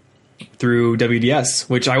built through WDS,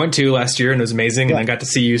 which I went to last year and it was amazing. Yeah. And I got to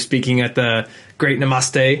see you speaking at the Great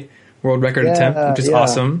Namaste World Record Attempt, which is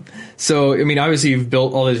awesome. So, obviously you've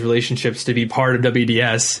built all these relationships to be part of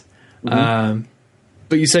WDS. Mm-hmm.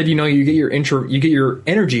 But you said, you get your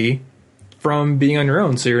energy from being on your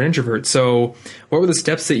own. So you're an introvert. So what were the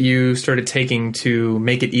steps that you started taking to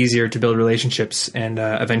make it easier to build relationships and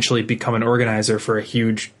eventually become an organizer for a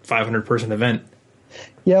huge 500-person event?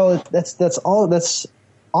 Yeah, well, that's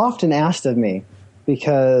often asked of me,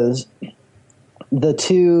 because the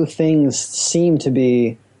two things seem to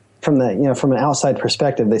be, from an outside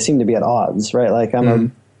perspective, they seem to be at odds, right? Like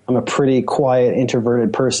I'm a pretty quiet,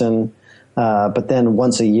 introverted person, but then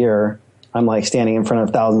once a year, I'm like standing in front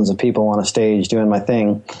of thousands of people on a stage doing my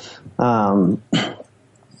thing. To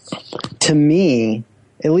me,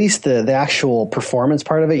 at least the actual performance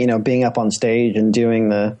part of it, being up on stage and doing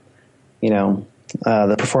the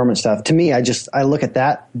performance stuff, to me, I look at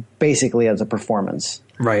that basically as a performance.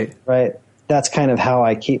 Right. That's kind of how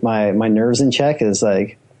I keep my nerves in check, is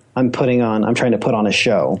like I'm trying to put on a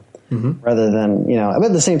show. Mm-hmm. Rather than, but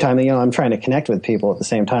at the same time, I'm trying to connect with people at the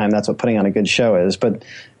same time. That's what putting on a good show is. But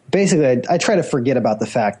basically, I try to forget about the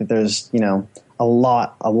fact that there's, a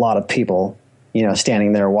lot of people,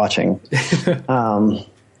 standing there watching. But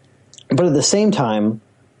at the same time,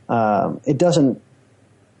 it doesn't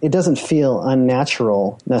feel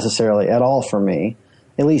unnatural necessarily at all for me,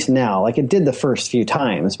 at least now. Like, it did the first few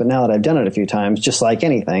times, but now that I've done it a few times, just like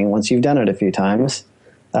anything, once you've done it a few times,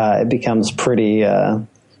 it becomes pretty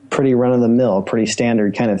run of the mill, pretty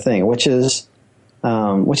standard kind of thing, which is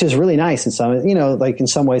really nice in some, like in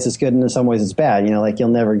some ways it's good and in some ways it's bad. Like you'll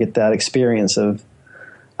never get that experience of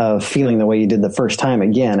feeling the way you did the first time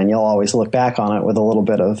again, and you'll always look back on it with a little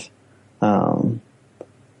bit of,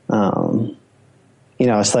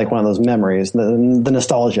 it's like one of those memories, the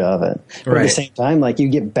nostalgia of it. But at the same time, like you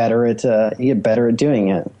get better at doing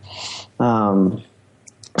it.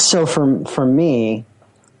 So for me,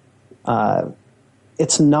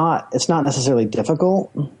 it's not necessarily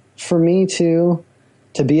difficult for me to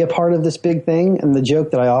be a part of this big thing. And the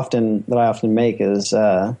joke that I often make is,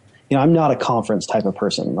 I'm not a conference type of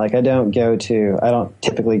person. Like I don't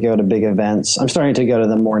typically go to big events. I'm starting to go to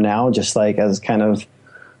them more now, just like as kind of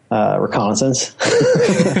reconnaissance.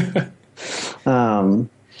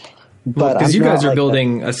 But because you guys are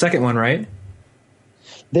building a second one, right?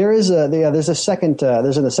 There's a second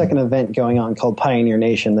event going on called Pioneer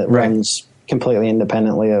Nation that runs completely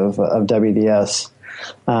independently of WDS.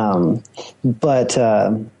 But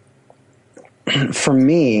for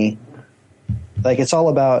me, like it's all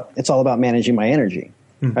about managing my energy,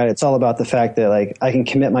 right? It's all about the fact that like I can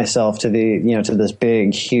commit myself to to this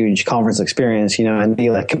big, huge conference experience, and be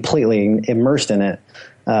like completely immersed in it.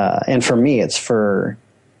 And for me, it's for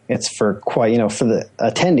quite, for the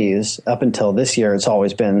attendees up until this year, it's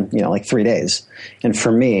always been, like 3 days. And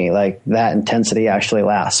for me, like that intensity actually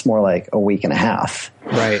lasts more like a week and a half.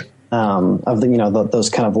 Right. Of the, those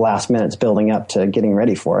kind of last minutes building up to getting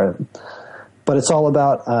ready for it. But it's all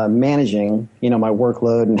about managing, my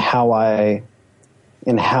workload and how I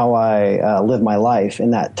live my life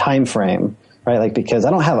in that time frame, right? Like, because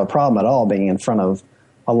I don't have a problem at all being in front of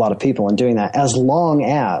a lot of people and doing that, as long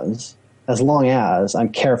as I'm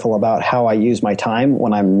careful about how I use my time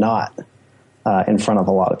when I'm not in front of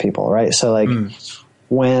a lot of people, right? So like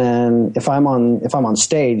if I'm on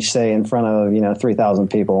stage, say in front of 3,000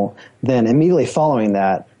 people, then immediately following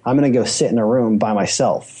that, I'm going to go sit in a room by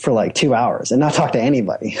myself for like 2 hours and not talk to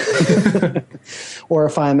anybody. Or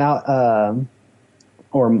if I'm out,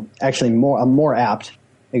 or actually a more apt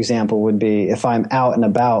example would be if I'm out and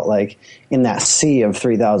about, like in that sea of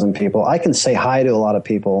 3,000 people, I can say hi to a lot of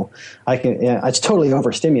people. It's totally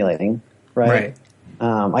overstimulating, right?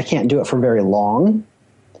 I can't do it for very long,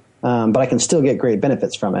 but I can still get great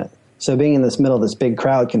benefits from it. So being in this middle of this big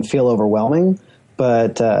crowd can feel overwhelming.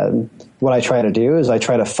 But what I try to do is I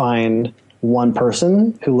try to find one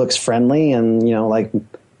person who looks friendly and, like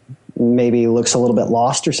maybe looks a little bit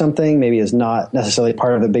lost or something, maybe is not necessarily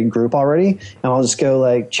part of a big group already. And I'll just go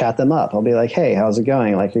like chat them up. I'll be like, hey, how's it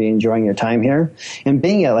going? Like, are you enjoying your time here? And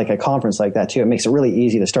being at like a conference like that too, it makes it really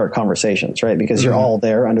easy to start conversations, right? Because you're all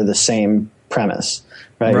there under the same premise,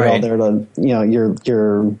 right? You're all there to,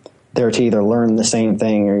 you're there to either learn the same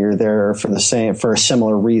thing or you're there for a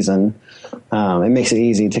similar reason. It makes it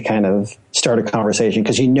easy to kind of start a conversation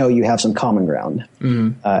because you have some common ground,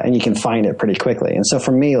 and you can find it pretty quickly. And so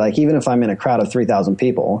for me, like even if I'm in a crowd of 3,000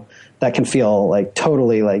 people, that can feel like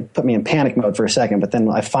totally like put me in panic mode for a second. But then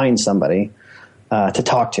I find somebody to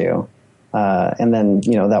talk to, and then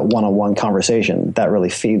that one-on-one conversation that really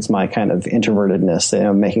feeds my kind of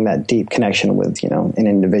introvertedness. Making that deep connection with an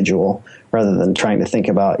individual rather than trying to think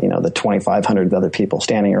about the 2,500 other people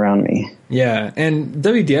standing around me. Yeah, and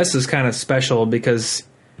WDS is kind of special because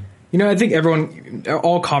I think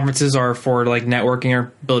all conferences are for like networking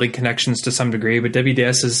or building connections to some degree, but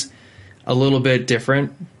WDS is a little bit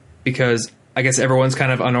different because I guess everyone's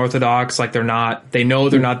kind of unorthodox. Like they know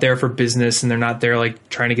they're not there for business, and they're not there like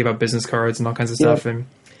trying to give out business cards and all kinds of stuff. And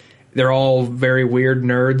they're all very weird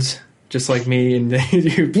nerds, just like me, and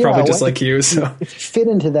probably just like you. So if you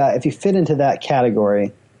fit into that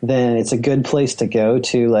category, then it's a good place to go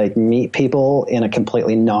to like meet people in a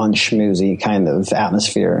completely non-schmoozy kind of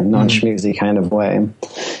atmosphere, non-schmoozy kind of way.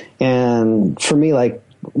 And for me, like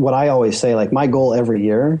what I always say, like my goal every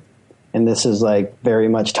year, and this is like very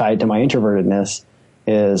much tied to my introvertedness,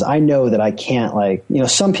 is I know that I can't like,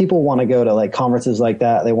 some people want to go to like conferences like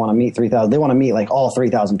that. They want to meet 3,000. They want to meet like all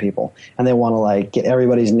 3,000 people, and they want to like get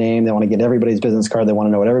everybody's name. They want to get everybody's business card. They want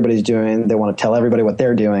to know what everybody's doing. They want to tell everybody what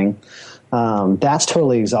they're doing. That's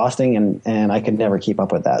totally exhausting, and I could never keep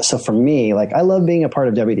up with that. So for me, like I love being a part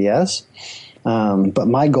of WDS, but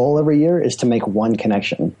my goal every year is to make one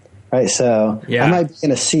connection, right? So I might be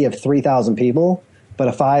in a sea of 3,000 people, but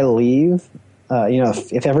if I leave,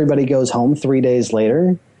 if everybody goes home 3 days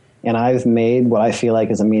later and I've made what I feel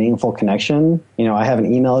like is a meaningful connection, I have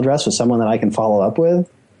an email address with someone that I can follow up with,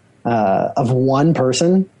 of one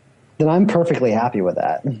person, then I'm perfectly happy with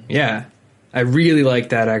that. Yeah. I really like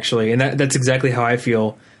that, actually. And that's exactly how I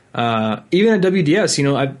feel. Even at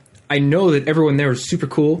WDS, I know that everyone there is super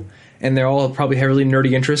cool, and they're all probably have really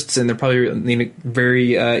nerdy interests, and they're probably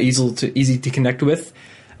very easy to connect with.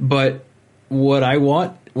 But what I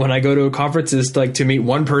want when I go to a conference is like to meet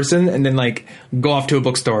one person and then like go off to a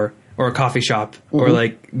bookstore or a coffee shop or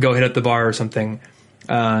like go hit up the bar or something.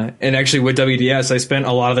 And actually with WDS, I spent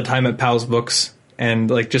a lot of the time at Powell's Books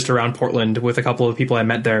and like just around Portland with a couple of people I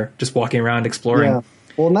met there, just walking around exploring. Yeah.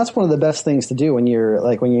 Well, and that's one of the best things to do when you're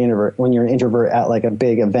an introvert at like a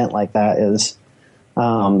big event like that is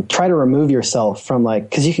try to remove yourself from like,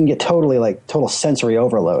 because you can get total sensory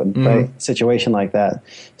overload, right? Situation like that.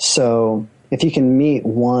 So if you can meet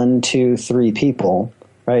 1, 2, 3 people,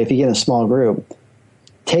 right? If you get in a small group,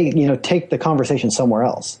 take the conversation somewhere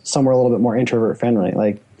else, somewhere a little bit more introvert friendly,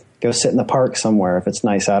 like. Go sit in the park somewhere if it's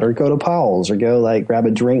nice out, or go to Powell's, or go like grab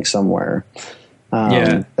a drink somewhere.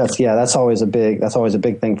 That's always a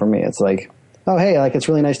big thing for me. It's like, oh hey, like it's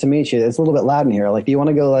really nice to meet you. It's a little bit loud in here. Like, do you want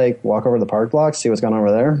to go like walk over the park block, see what's going on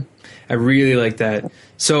over there? I really like that.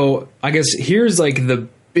 So I guess here's like the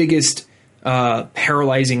biggest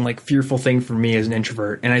paralyzing, like fearful thing for me as an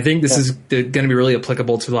introvert, and I think this is going to be really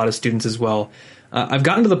applicable to a lot of students as well. I've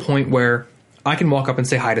gotten to the point where I can walk up and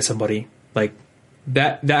say hi to somebody, like.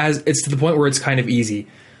 It's to the point where it's kind of easy,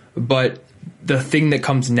 but the thing that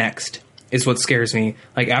comes next is what scares me.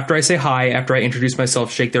 Like after I say hi, after I introduce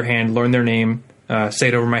myself, shake their hand, learn their name, say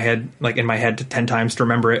it over my head, like in my head 10 times to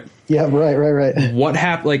remember it. Yeah, right. What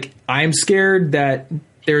happened? Like I'm scared that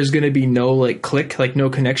there's going to be no like click, like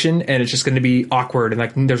no connection, and it's just going to be awkward and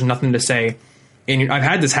like there's nothing to say. And I've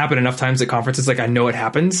had this happen enough times at conferences, like I know it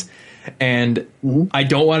happens, and I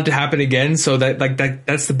don't want it to happen again. So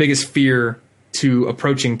that's the biggest fear to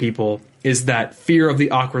approaching people, is that fear of the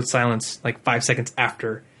awkward silence like 5 seconds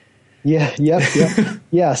after. Yeah.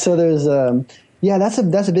 So there's that's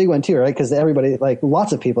a big one too, right? Because everybody, like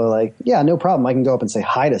lots of people are like, yeah, no problem, I can go up and say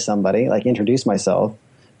hi to somebody, like introduce myself,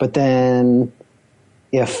 but then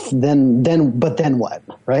what,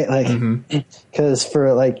 right? Like because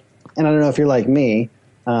for like, and I don't know if you're like me,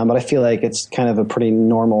 but I feel like it's kind of a pretty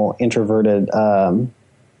normal introverted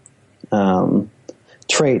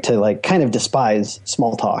trait to like kind of despise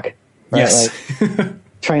small talk, right? Yes. Like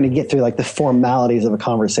trying to get through like the formalities of a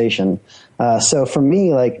conversation. So for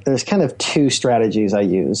me, like there's kind of 2 strategies I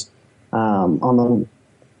use. The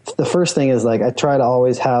first thing is like I try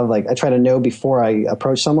to know before I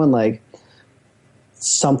approach someone like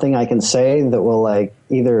something I can say that will like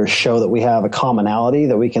either show that we have a commonality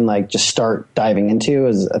that we can like just start diving into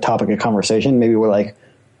as a topic of conversation. Maybe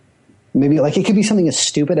it could be something as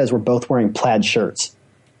stupid as we're both wearing plaid shirts.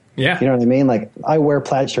 Yeah. You know what I mean? Like I wear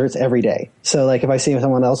plaid shirts every day. So like if I see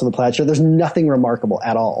someone else with a plaid shirt, there's nothing remarkable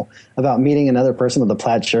at all about meeting another person with a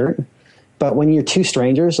plaid shirt. But when you're 2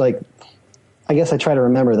 strangers, like I guess I try to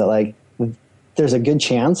remember that like there's a good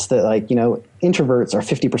chance that like, introverts are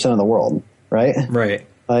 50% of the world, right? Right.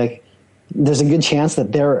 Like there's a good chance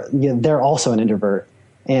that they're also an introvert,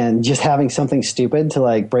 and just having something stupid to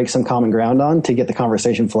like break some common ground on to get the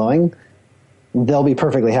conversation flowing, they'll be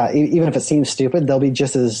perfectly happy. Even if it seems stupid, they'll be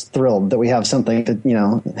just as thrilled that we have something to,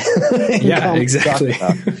 yeah, exactly.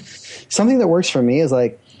 Something that works for me is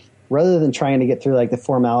like, rather than trying to get through like the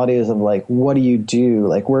formalities of like, what do you do?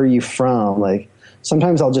 Like, where are you from? Like,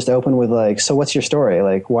 sometimes I'll just open with like, so what's your story?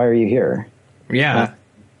 Like, why are you here? Yeah.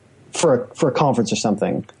 For a conference or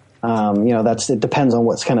something. It depends on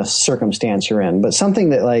what kind of circumstance you're in, but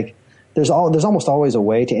something that like, there's almost always a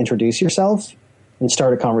way to introduce yourself and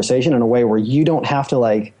start a conversation in a way where you don't have to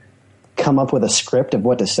like come up with a script of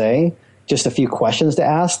what to say, just a few questions to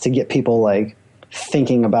ask to get people like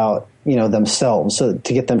thinking about, themselves, so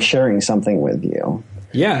to get them sharing something with you.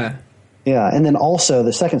 Yeah. Yeah. And then also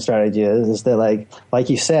the second strategy is that like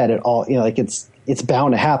you said, it all, like it's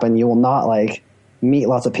bound to happen. You will not like meet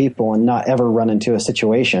lots of people and not ever run into a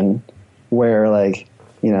situation where like,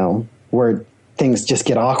 where things just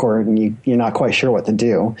get awkward and you're not quite sure what to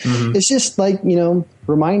do. Mm-hmm. It's just like,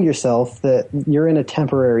 remind yourself that you're in a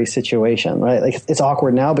temporary situation, right? Like it's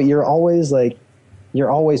awkward now, but you're always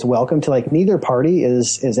welcome to, like, neither party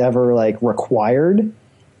is ever like required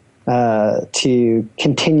to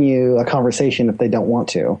continue a conversation if they don't want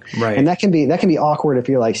to. Right. And that can be awkward if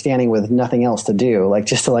you're like standing with nothing else to do, like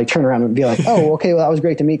just to like turn around and be like, oh, okay, well, that was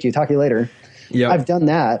great to meet you. Talk to you later. Yeah. I've done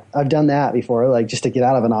that before, like just to get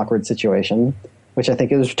out of an awkward situation, which I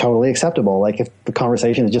think is totally acceptable. Like if the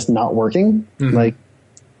conversation is just not working, mm-hmm. like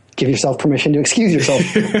give yourself permission to excuse yourself.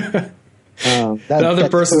 The other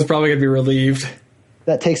person's probably going to be relieved.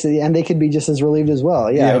 That takes it, and they could be just as relieved as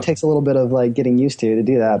well. Yeah, It takes a little bit of like getting used to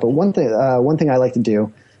do that. But one thing I like to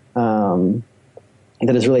do that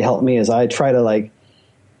has really helped me is I try to like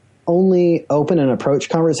only open and approach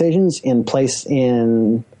conversations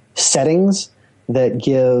in settings that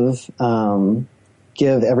give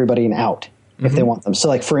everybody an out if mm-hmm. they want them. So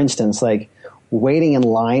like for instance, like waiting in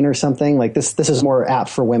line or something like this is more apt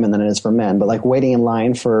for women than it is for men, but like waiting in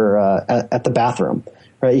line for at the bathroom.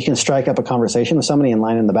 Right, you can strike up a conversation with somebody in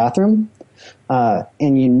line in the bathroom, and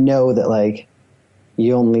that like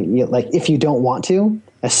if you don't want to,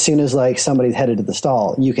 as soon as like somebody's headed to the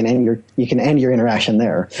stall, you can end your interaction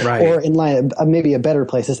there. Right. Or in line, maybe a better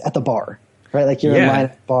place is at the bar. Right, like you're in line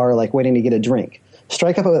at the bar, like waiting to get a drink.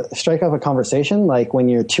 Strike up a conversation like when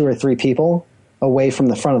you're 2 or 3 people away from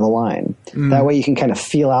the front of the line. That way you can kind of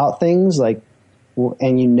feel out things like.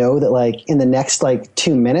 And that like in the next like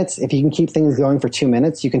 2 minutes, if you can keep things going for 2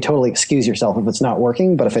 minutes, you can totally excuse yourself if it's not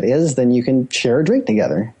working. But if it is, then you can share a drink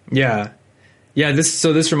together. Yeah. Yeah.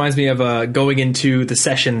 This reminds me of going into the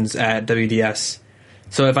sessions at WDS.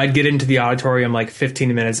 So if I'd get into the auditorium like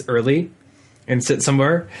 15 minutes early and sit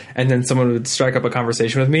somewhere, and then someone would strike up a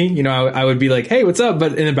conversation with me, I would be like, hey, what's up?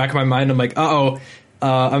 But in the back of my mind, I'm like,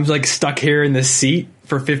 I'm like stuck here in this seat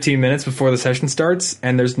for 15 minutes before the session starts.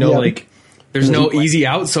 And there's no there's no easy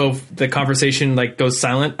out, so if the conversation like goes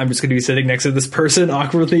silent, I'm just going to be sitting next to this person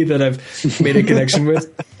awkwardly that I've made a connection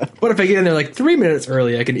with. But if I get in there like 3 minutes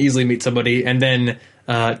early, I can easily meet somebody, and then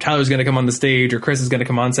Tyler's going to come on the stage or Chris is going to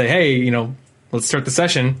come on and say, hey, let's start the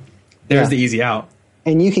session. There's the easy out.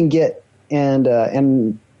 And you can get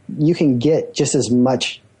just as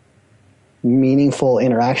much meaningful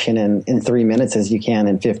interaction in 3 minutes as you can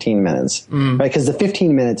in 15 minutes, right? Because the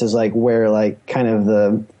 15 minutes is like where like kind of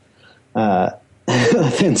the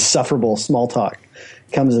insufferable small talk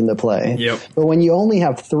comes into play. Yep. But when you only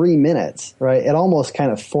have 3 minutes, right, it almost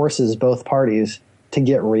kind of forces both parties to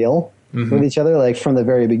get real mm-hmm. with each other, like from the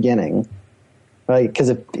very beginning, right? Because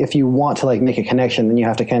if you want to like make a connection, then you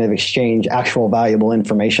have to kind of exchange actual valuable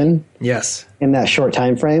information. Yes. In that short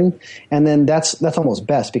time frame, and then that's almost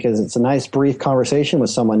best because it's a nice brief conversation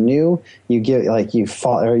with someone new. You get like you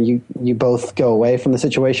both go away from the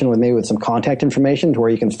situation with some contact information to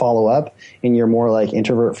where you can follow up in your more like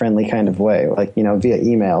introvert friendly kind of way, like via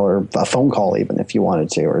email or a phone call even if you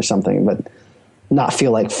wanted to or something, but not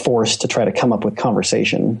feel like forced to try to come up with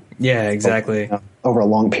conversation. Yeah, exactly. Over a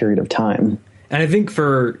long period of time. And I think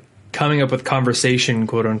for coming up with conversation,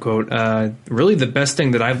 quote unquote, really the best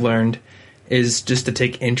thing that I've learned is just to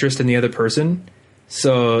take interest in the other person.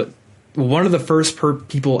 So one of the first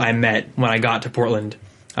people I met when I got to Portland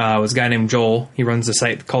was a guy named Joel. He runs a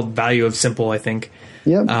site called Value of Simple, I think.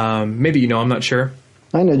 Yep. Maybe I'm not sure.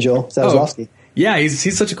 I know Joel Zazowski. Yeah,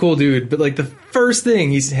 he's such a cool dude. But like the first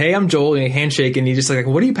thing, he's, hey, I'm Joel, and handshake, and he's just like,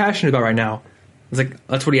 what are you passionate about right now? I was like,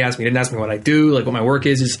 that's what he asked me. He didn't ask me what I do, like what my work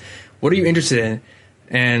is. Just what are you interested in?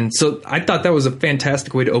 And so I thought that was a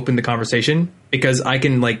fantastic way to open the conversation because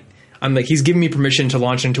I'm like, he's giving me permission to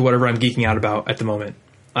launch into whatever I'm geeking out about at the moment.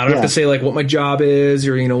 I don't have to say like what my job is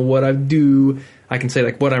or, what I do. I can say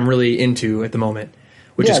like what I'm really into at the moment,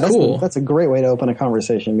 which is cool. That's a great way to open a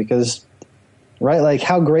conversation because, right, like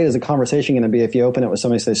how great is a conversation going to be if you open it with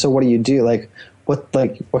somebody and say, so what do you do? Like what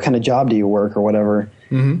kind of job do you work or whatever?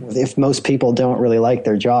 Mm-hmm. If most people don't really like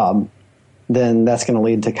their job, then that's going to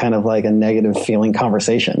lead to kind of like a negative feeling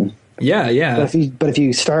conversation. Yeah, yeah. But if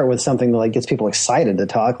you start with something that like gets people excited to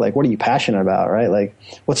talk, like what are you passionate about, right? Like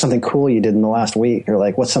what's something cool you did in the last week, or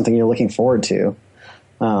like what's something you're looking forward to?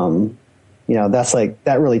 That's like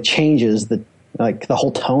that really changes the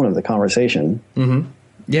whole tone of the conversation. Mm-hmm.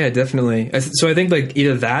 Yeah, definitely. So I think like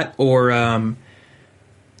either that or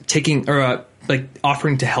taking or like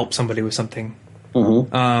offering to help somebody with something.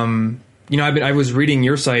 You know, I was reading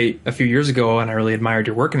your site a few years ago and I really admired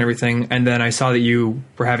your work and everything. And then I saw that you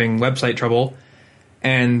were having website trouble.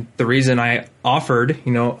 And the reason I offered,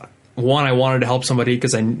 you know, one, I wanted to help somebody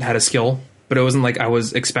because I had a skill, but it wasn't like I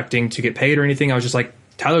was expecting to get paid or anything. I was just like,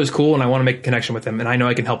 Tyler's cool and I want to make a connection with him and I know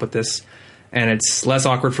I can help with this. And it's less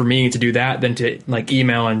awkward for me to do that than to like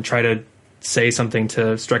email and try to say something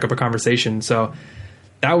to strike up a conversation. So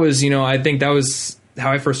that was, you know, I think that was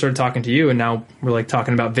how I first started talking to you. And now we're like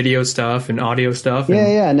talking about video stuff and audio stuff. And,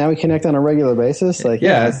 yeah. Now we connect on a regular basis. Like,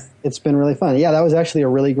 it's been really fun. Yeah, that was actually a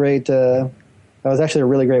really great,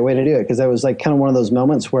 way to do it. Cause that was like kind of one of those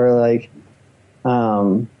moments where like,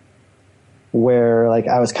 I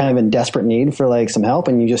was kind of in desperate need for like some help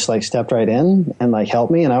and you just like stepped right in and like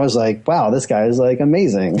helped me. And I was like, wow, this guy is like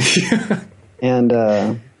amazing. And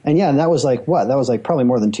that was like, that was like probably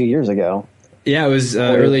more than 2 years ago. Yeah. It was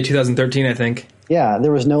early 2013, I think. Yeah.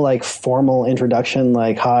 There was no like formal introduction.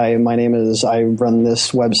 Like, hi, my name is, I run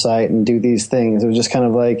this website and do these things. It was just kind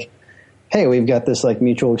of like, hey, we've got this like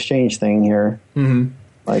mutual exchange thing here. Mm-hmm.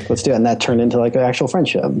 Like, let's do it. And that turned into like an actual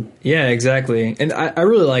friendship. Yeah, exactly. And I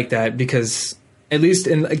really like that because at least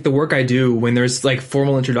in like the work I do, when there's like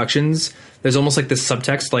formal introductions, there's almost like this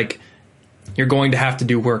subtext, like you're going to have to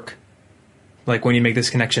do work. Like when you make this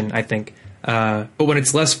connection, I think. But when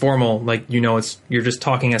it's less formal, like, you know, you're just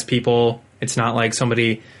talking as people. It's not like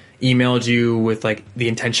somebody emailed you with like the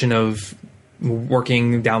intention of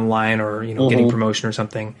working down the line or, you know, getting promotion or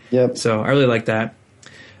something. Yep. So I really like that.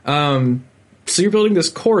 So you're building this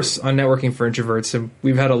course on networking for introverts, and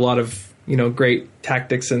we've had a lot of, you know, great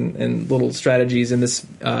tactics and little strategies in this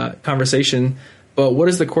conversation. But what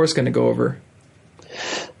is the course going to go over?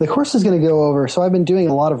 The course is going to go over. So I've been doing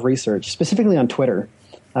a lot of research, specifically on Twitter.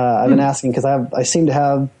 I've been asking because I seem to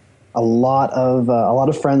have a lot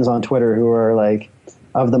of friends on Twitter who are like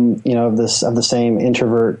of the same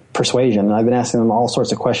introvert persuasion. And I've been asking them all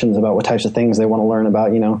sorts of questions about what types of things they want to learn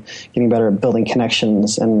about, you know, getting better at building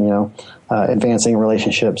connections and, you know, advancing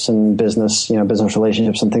relationships and business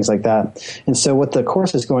relationships and things like that. And so what the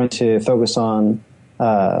course is going to focus on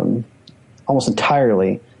almost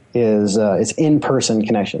entirely is in-person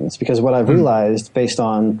connections. Because what I've realized based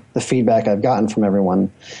on the feedback I've gotten from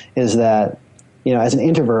everyone is that, you know, as an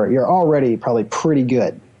introvert, you're already probably pretty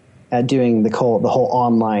good at doing the whole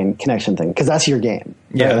online connection thing, because that's your game.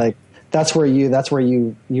 Yeah. Right? Like that's where you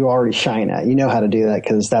already shine at. You know how to do that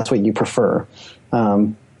because that's what you prefer.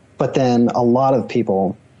 But then a lot of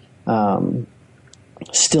people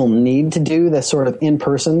still need to do this sort of in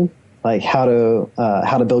person, like how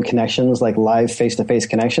to build connections, like live face-to-face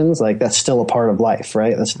connections. Like that's still a part of life,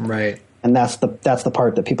 right? That's right. And that's the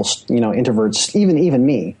part that people, you know, introverts, even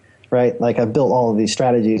me, right? Like I've built all of these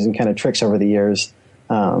strategies and kind of tricks over the years.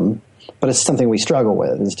 But it's something we struggle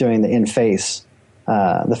with, is doing the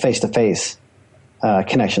the face-to-face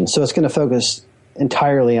connection. So it's going to focus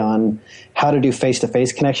entirely on how to do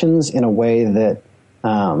face-to-face connections in a way that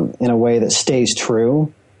stays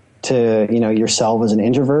true to, you know, yourself as an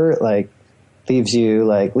introvert, like leaves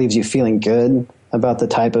you feeling good about the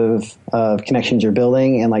type of connections you're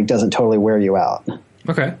building and like doesn't totally wear you out.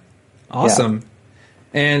 Okay. Awesome. Yeah.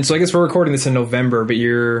 And so I guess we're recording this in November, but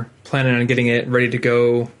you're planning on getting it ready to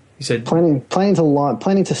go. You said planning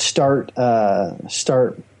to start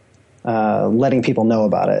letting people know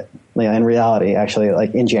about it. Yeah, in reality, actually,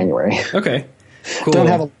 like in January. Okay, cool.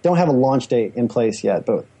 Don't have a launch date in place yet,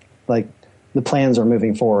 but like the plans are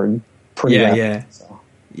moving forward pretty rapidly. Yeah. So.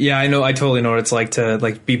 Yeah, I know. I totally know what it's like to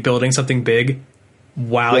like be building something big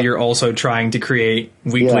while you're also trying to create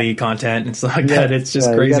weekly content and stuff like that. It's just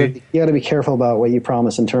crazy. You got to be careful about what you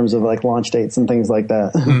promise in terms of like launch dates and things like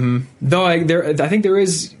that. Mm-hmm. Though I think there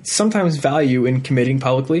is sometimes value in committing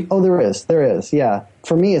publicly. Oh, there is. Yeah.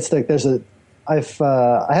 For me, it's like I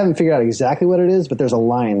haven't figured out exactly what it is, but there's a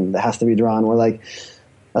line that has to be drawn where like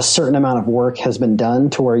a certain amount of work has been done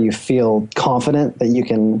to where you feel confident that you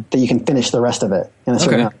can finish the rest of it in a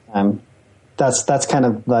certain amount of time. That's kind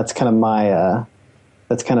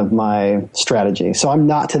of my strategy. So I'm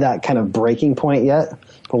not to that kind of breaking point yet,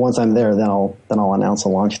 but once I'm there, then I'll announce a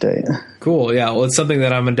launch date. Cool. Yeah. Well, it's something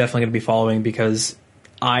that I'm definitely going to be following because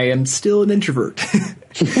I am still an introvert.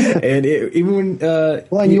 And even when,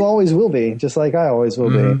 and you always will be, just like I always will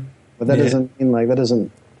be. But that doesn't mean like that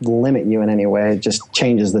doesn't limit you in any way. It just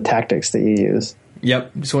changes the tactics that you use.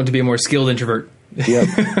 Yep. Just want to be a more skilled introvert. Yep.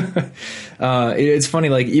 It's funny,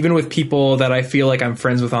 like even with people that I feel like I'm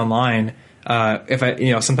friends with online, if I,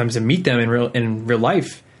 you know, sometimes I meet them in real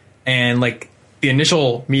life, and like the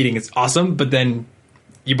initial meeting is awesome, but then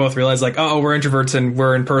you both realize like, oh, we're introverts and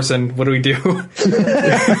we're in person. What do we do?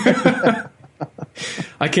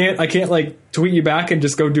 I can't like tweet you back and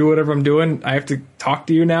just go do whatever I'm doing. I have to talk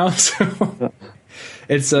to you now. So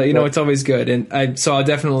it's, it's always good. And I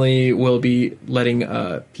definitely will be letting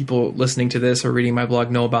people listening to this or reading my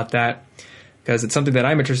blog know about that, because it's something that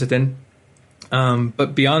I'm interested in.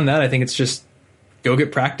 But beyond that, I think it's just go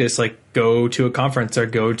get practice, like go to a conference or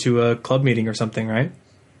go to a club meeting or something, right?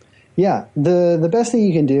 Yeah. The best thing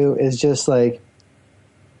you can do is just like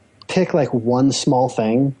pick like one small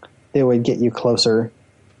thing that would get you closer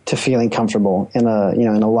to feeling comfortable in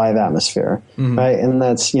a live atmosphere, right? And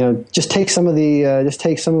that's, just take some of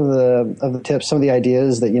the tips, some of the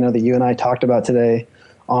ideas that, that you and I talked about today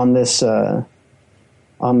on this call,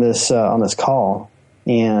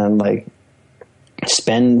 and like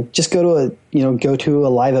go to a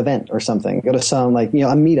live event or something, go to some a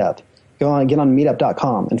meetup, get on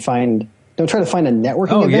meetup.com and don't try to find a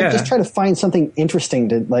networking event. Just try to find something interesting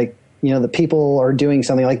to the people are doing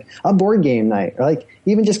something like a board game night, or like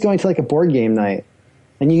even just going to like a board game night.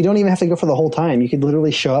 And you don't even have to go for the whole time. You could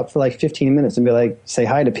literally show up for like 15 minutes and be like, say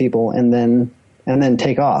hi to people and then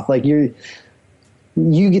take off. Like you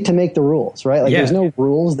get to make the rules, right? Like there's no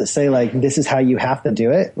rules that say like, this is how you have to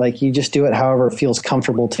do it. Like you just do it however feels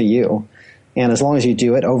comfortable to you. And as long as you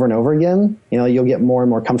do it over and over again, you'll get more and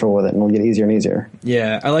more comfortable with it, and it'll get easier and easier.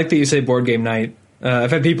 Yeah. I like that you say board game night.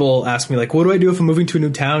 I've had people ask me like, what do I do if I'm moving to a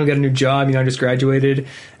new town, got a new job, I just graduated?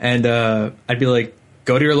 And I'd be like,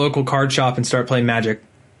 go to your local card shop and start playing Magic,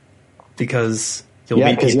 because you'll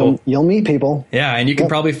meet people. You'll meet people. Yeah, and you can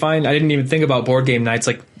probably find, I didn't even think about board game nights,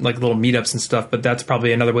 like little meetups and stuff, but that's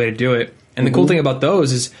probably another way to do it. And the cool thing about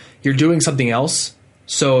those is you're doing something else,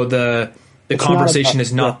 so the conversation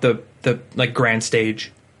is not the like grand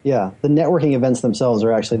stage. Yeah, the networking events themselves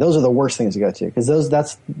those are the worst things to go to, because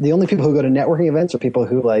that's the only people who go to networking events are people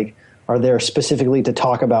who are there specifically to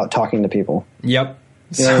talk about talking to people. Yep.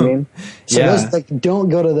 You know what I mean? So those, don't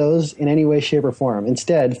go to those in any way, shape, or form.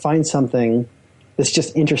 Instead, find something that's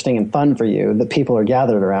just interesting and fun for you that people are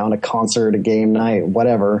gathered around, a concert, a game night,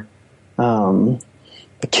 whatever, a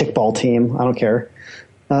kickball team, I don't care.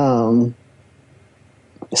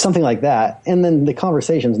 Something like that. And then the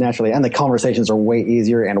conversations are way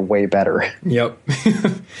easier and way better. Yep.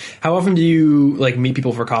 How often do you meet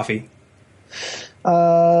people for coffee?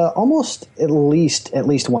 Almost at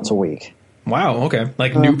least once a week. Wow. Okay.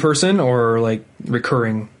 New person or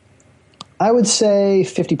recurring? I would say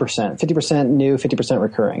 50% new, 50%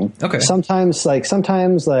 recurring. Okay. Sometimes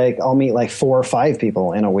I'll meet 4 or 5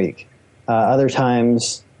 people in a week. Other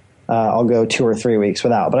times, I'll go 2 or 3 weeks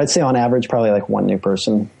without, but I'd say on average, probably one new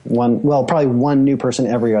person, probably one new person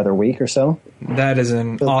every other week or so. That is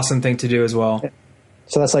an awesome thing to do as well.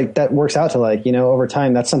 So that's that works out to over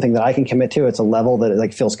time, that's something that I can commit to. It's a level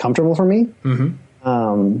that feels comfortable for me.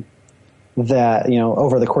 Mm-hmm. That,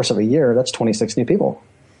 over the course of a year, that's 26 new people.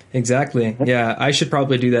 Exactly. Yeah. I should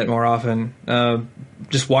probably do that more often.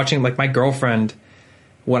 Just watching my girlfriend,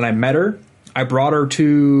 when I met her, I brought her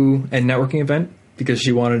to a networking event because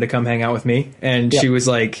she wanted to come hang out with me. And she was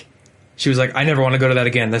like, I never want to go to that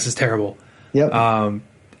again. This is terrible. Yep.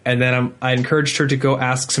 And then I encouraged her to go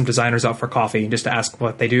ask some designers out for coffee, just to ask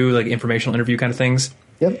what they do, informational interview kind of things.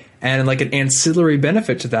 Yep. And an ancillary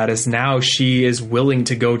benefit to that is now she is willing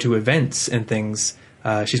to go to events and things.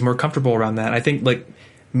 She's more comfortable around that. I think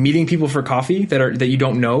meeting people for coffee that you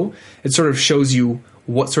don't know, it sort of shows you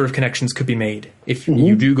what sort of connections could be made if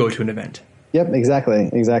you do go to an event. Yep.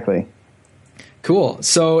 Exactly. Cool.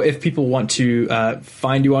 So if people want to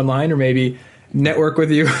find you online or maybe network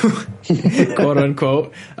with you, quote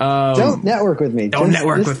unquote. Don't network with me.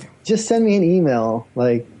 Just send me an email.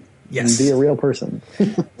 Yes. And be a real person.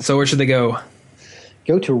 So where should they go?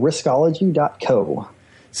 Go to riskology.co.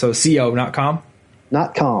 So co, not com?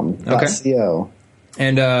 Not com. Okay. .co.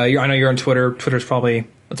 And I know you're on Twitter. Twitter's probably,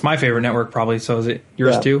 that's my favorite network probably. So is it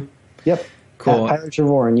yours too? Yep. Cool. Pirate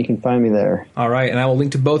Trevor, you can find me there. All right. And I will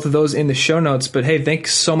link to both of those in the show notes. But hey,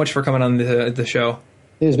 thanks so much for coming on the show.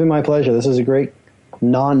 It's been my pleasure. This is a great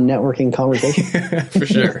non-networking conversation. For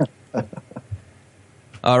sure.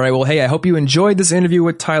 All right. Well, hey, I hope you enjoyed this interview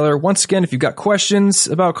with Tyler. Once again, if you've got questions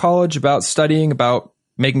about college, about studying, about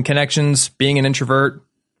making connections, being an introvert,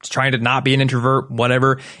 trying to not be an introvert,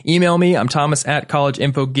 whatever, email me. I'm Thomas at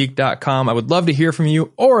collegeinfogeek.com. I would love to hear from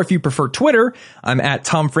you. Or if you prefer Twitter, I'm at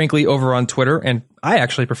Tom Frankly over on Twitter. And I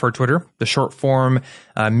actually prefer Twitter. The short form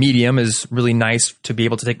medium is really nice to be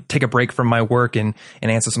able to take a break from my work and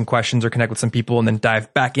answer some questions or connect with some people and then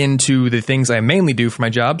dive back into the things I mainly do for my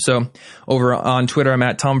job. So over on Twitter, I'm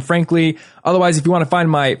at Tom Frankly. Otherwise, if you want to find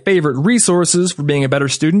my favorite resources for being a better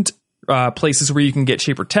student, places where you can get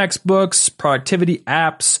cheaper textbooks, productivity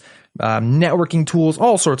apps, networking tools,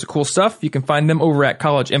 all sorts of cool stuff. You can find them over at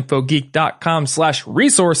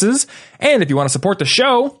collegeinfogeek.com/resources. And if you want to support the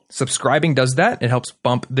show, subscribing does that. It helps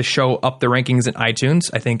bump the show up the rankings in iTunes.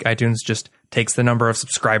 I think iTunes just takes the number of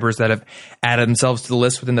subscribers that have added themselves to the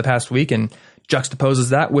list within the past week and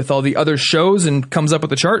juxtaposes that with all the other shows and comes up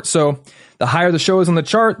with a chart. So the higher the show is on the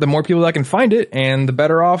chart, the more people that can find it, and the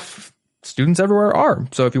better off students everywhere are.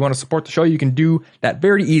 So if you want to support the show, you can do that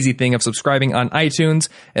very easy thing of subscribing on iTunes.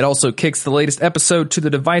 It also kicks the latest episode to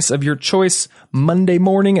the device of your choice Monday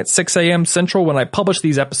morning at 6 a.m. Central when I publish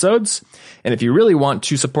these episodes. And if you really want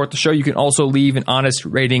to support the show, you can also leave an honest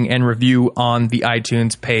rating and review on the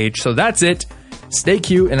iTunes page. So that's it. Stay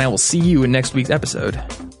cute, and I will see you in next week's episode.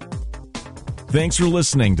 Thanks for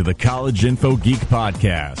listening to the College Info Geek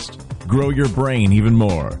Podcast. Grow your brain even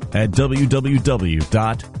more at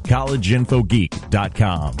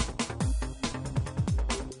www.collegeinfogeek.com.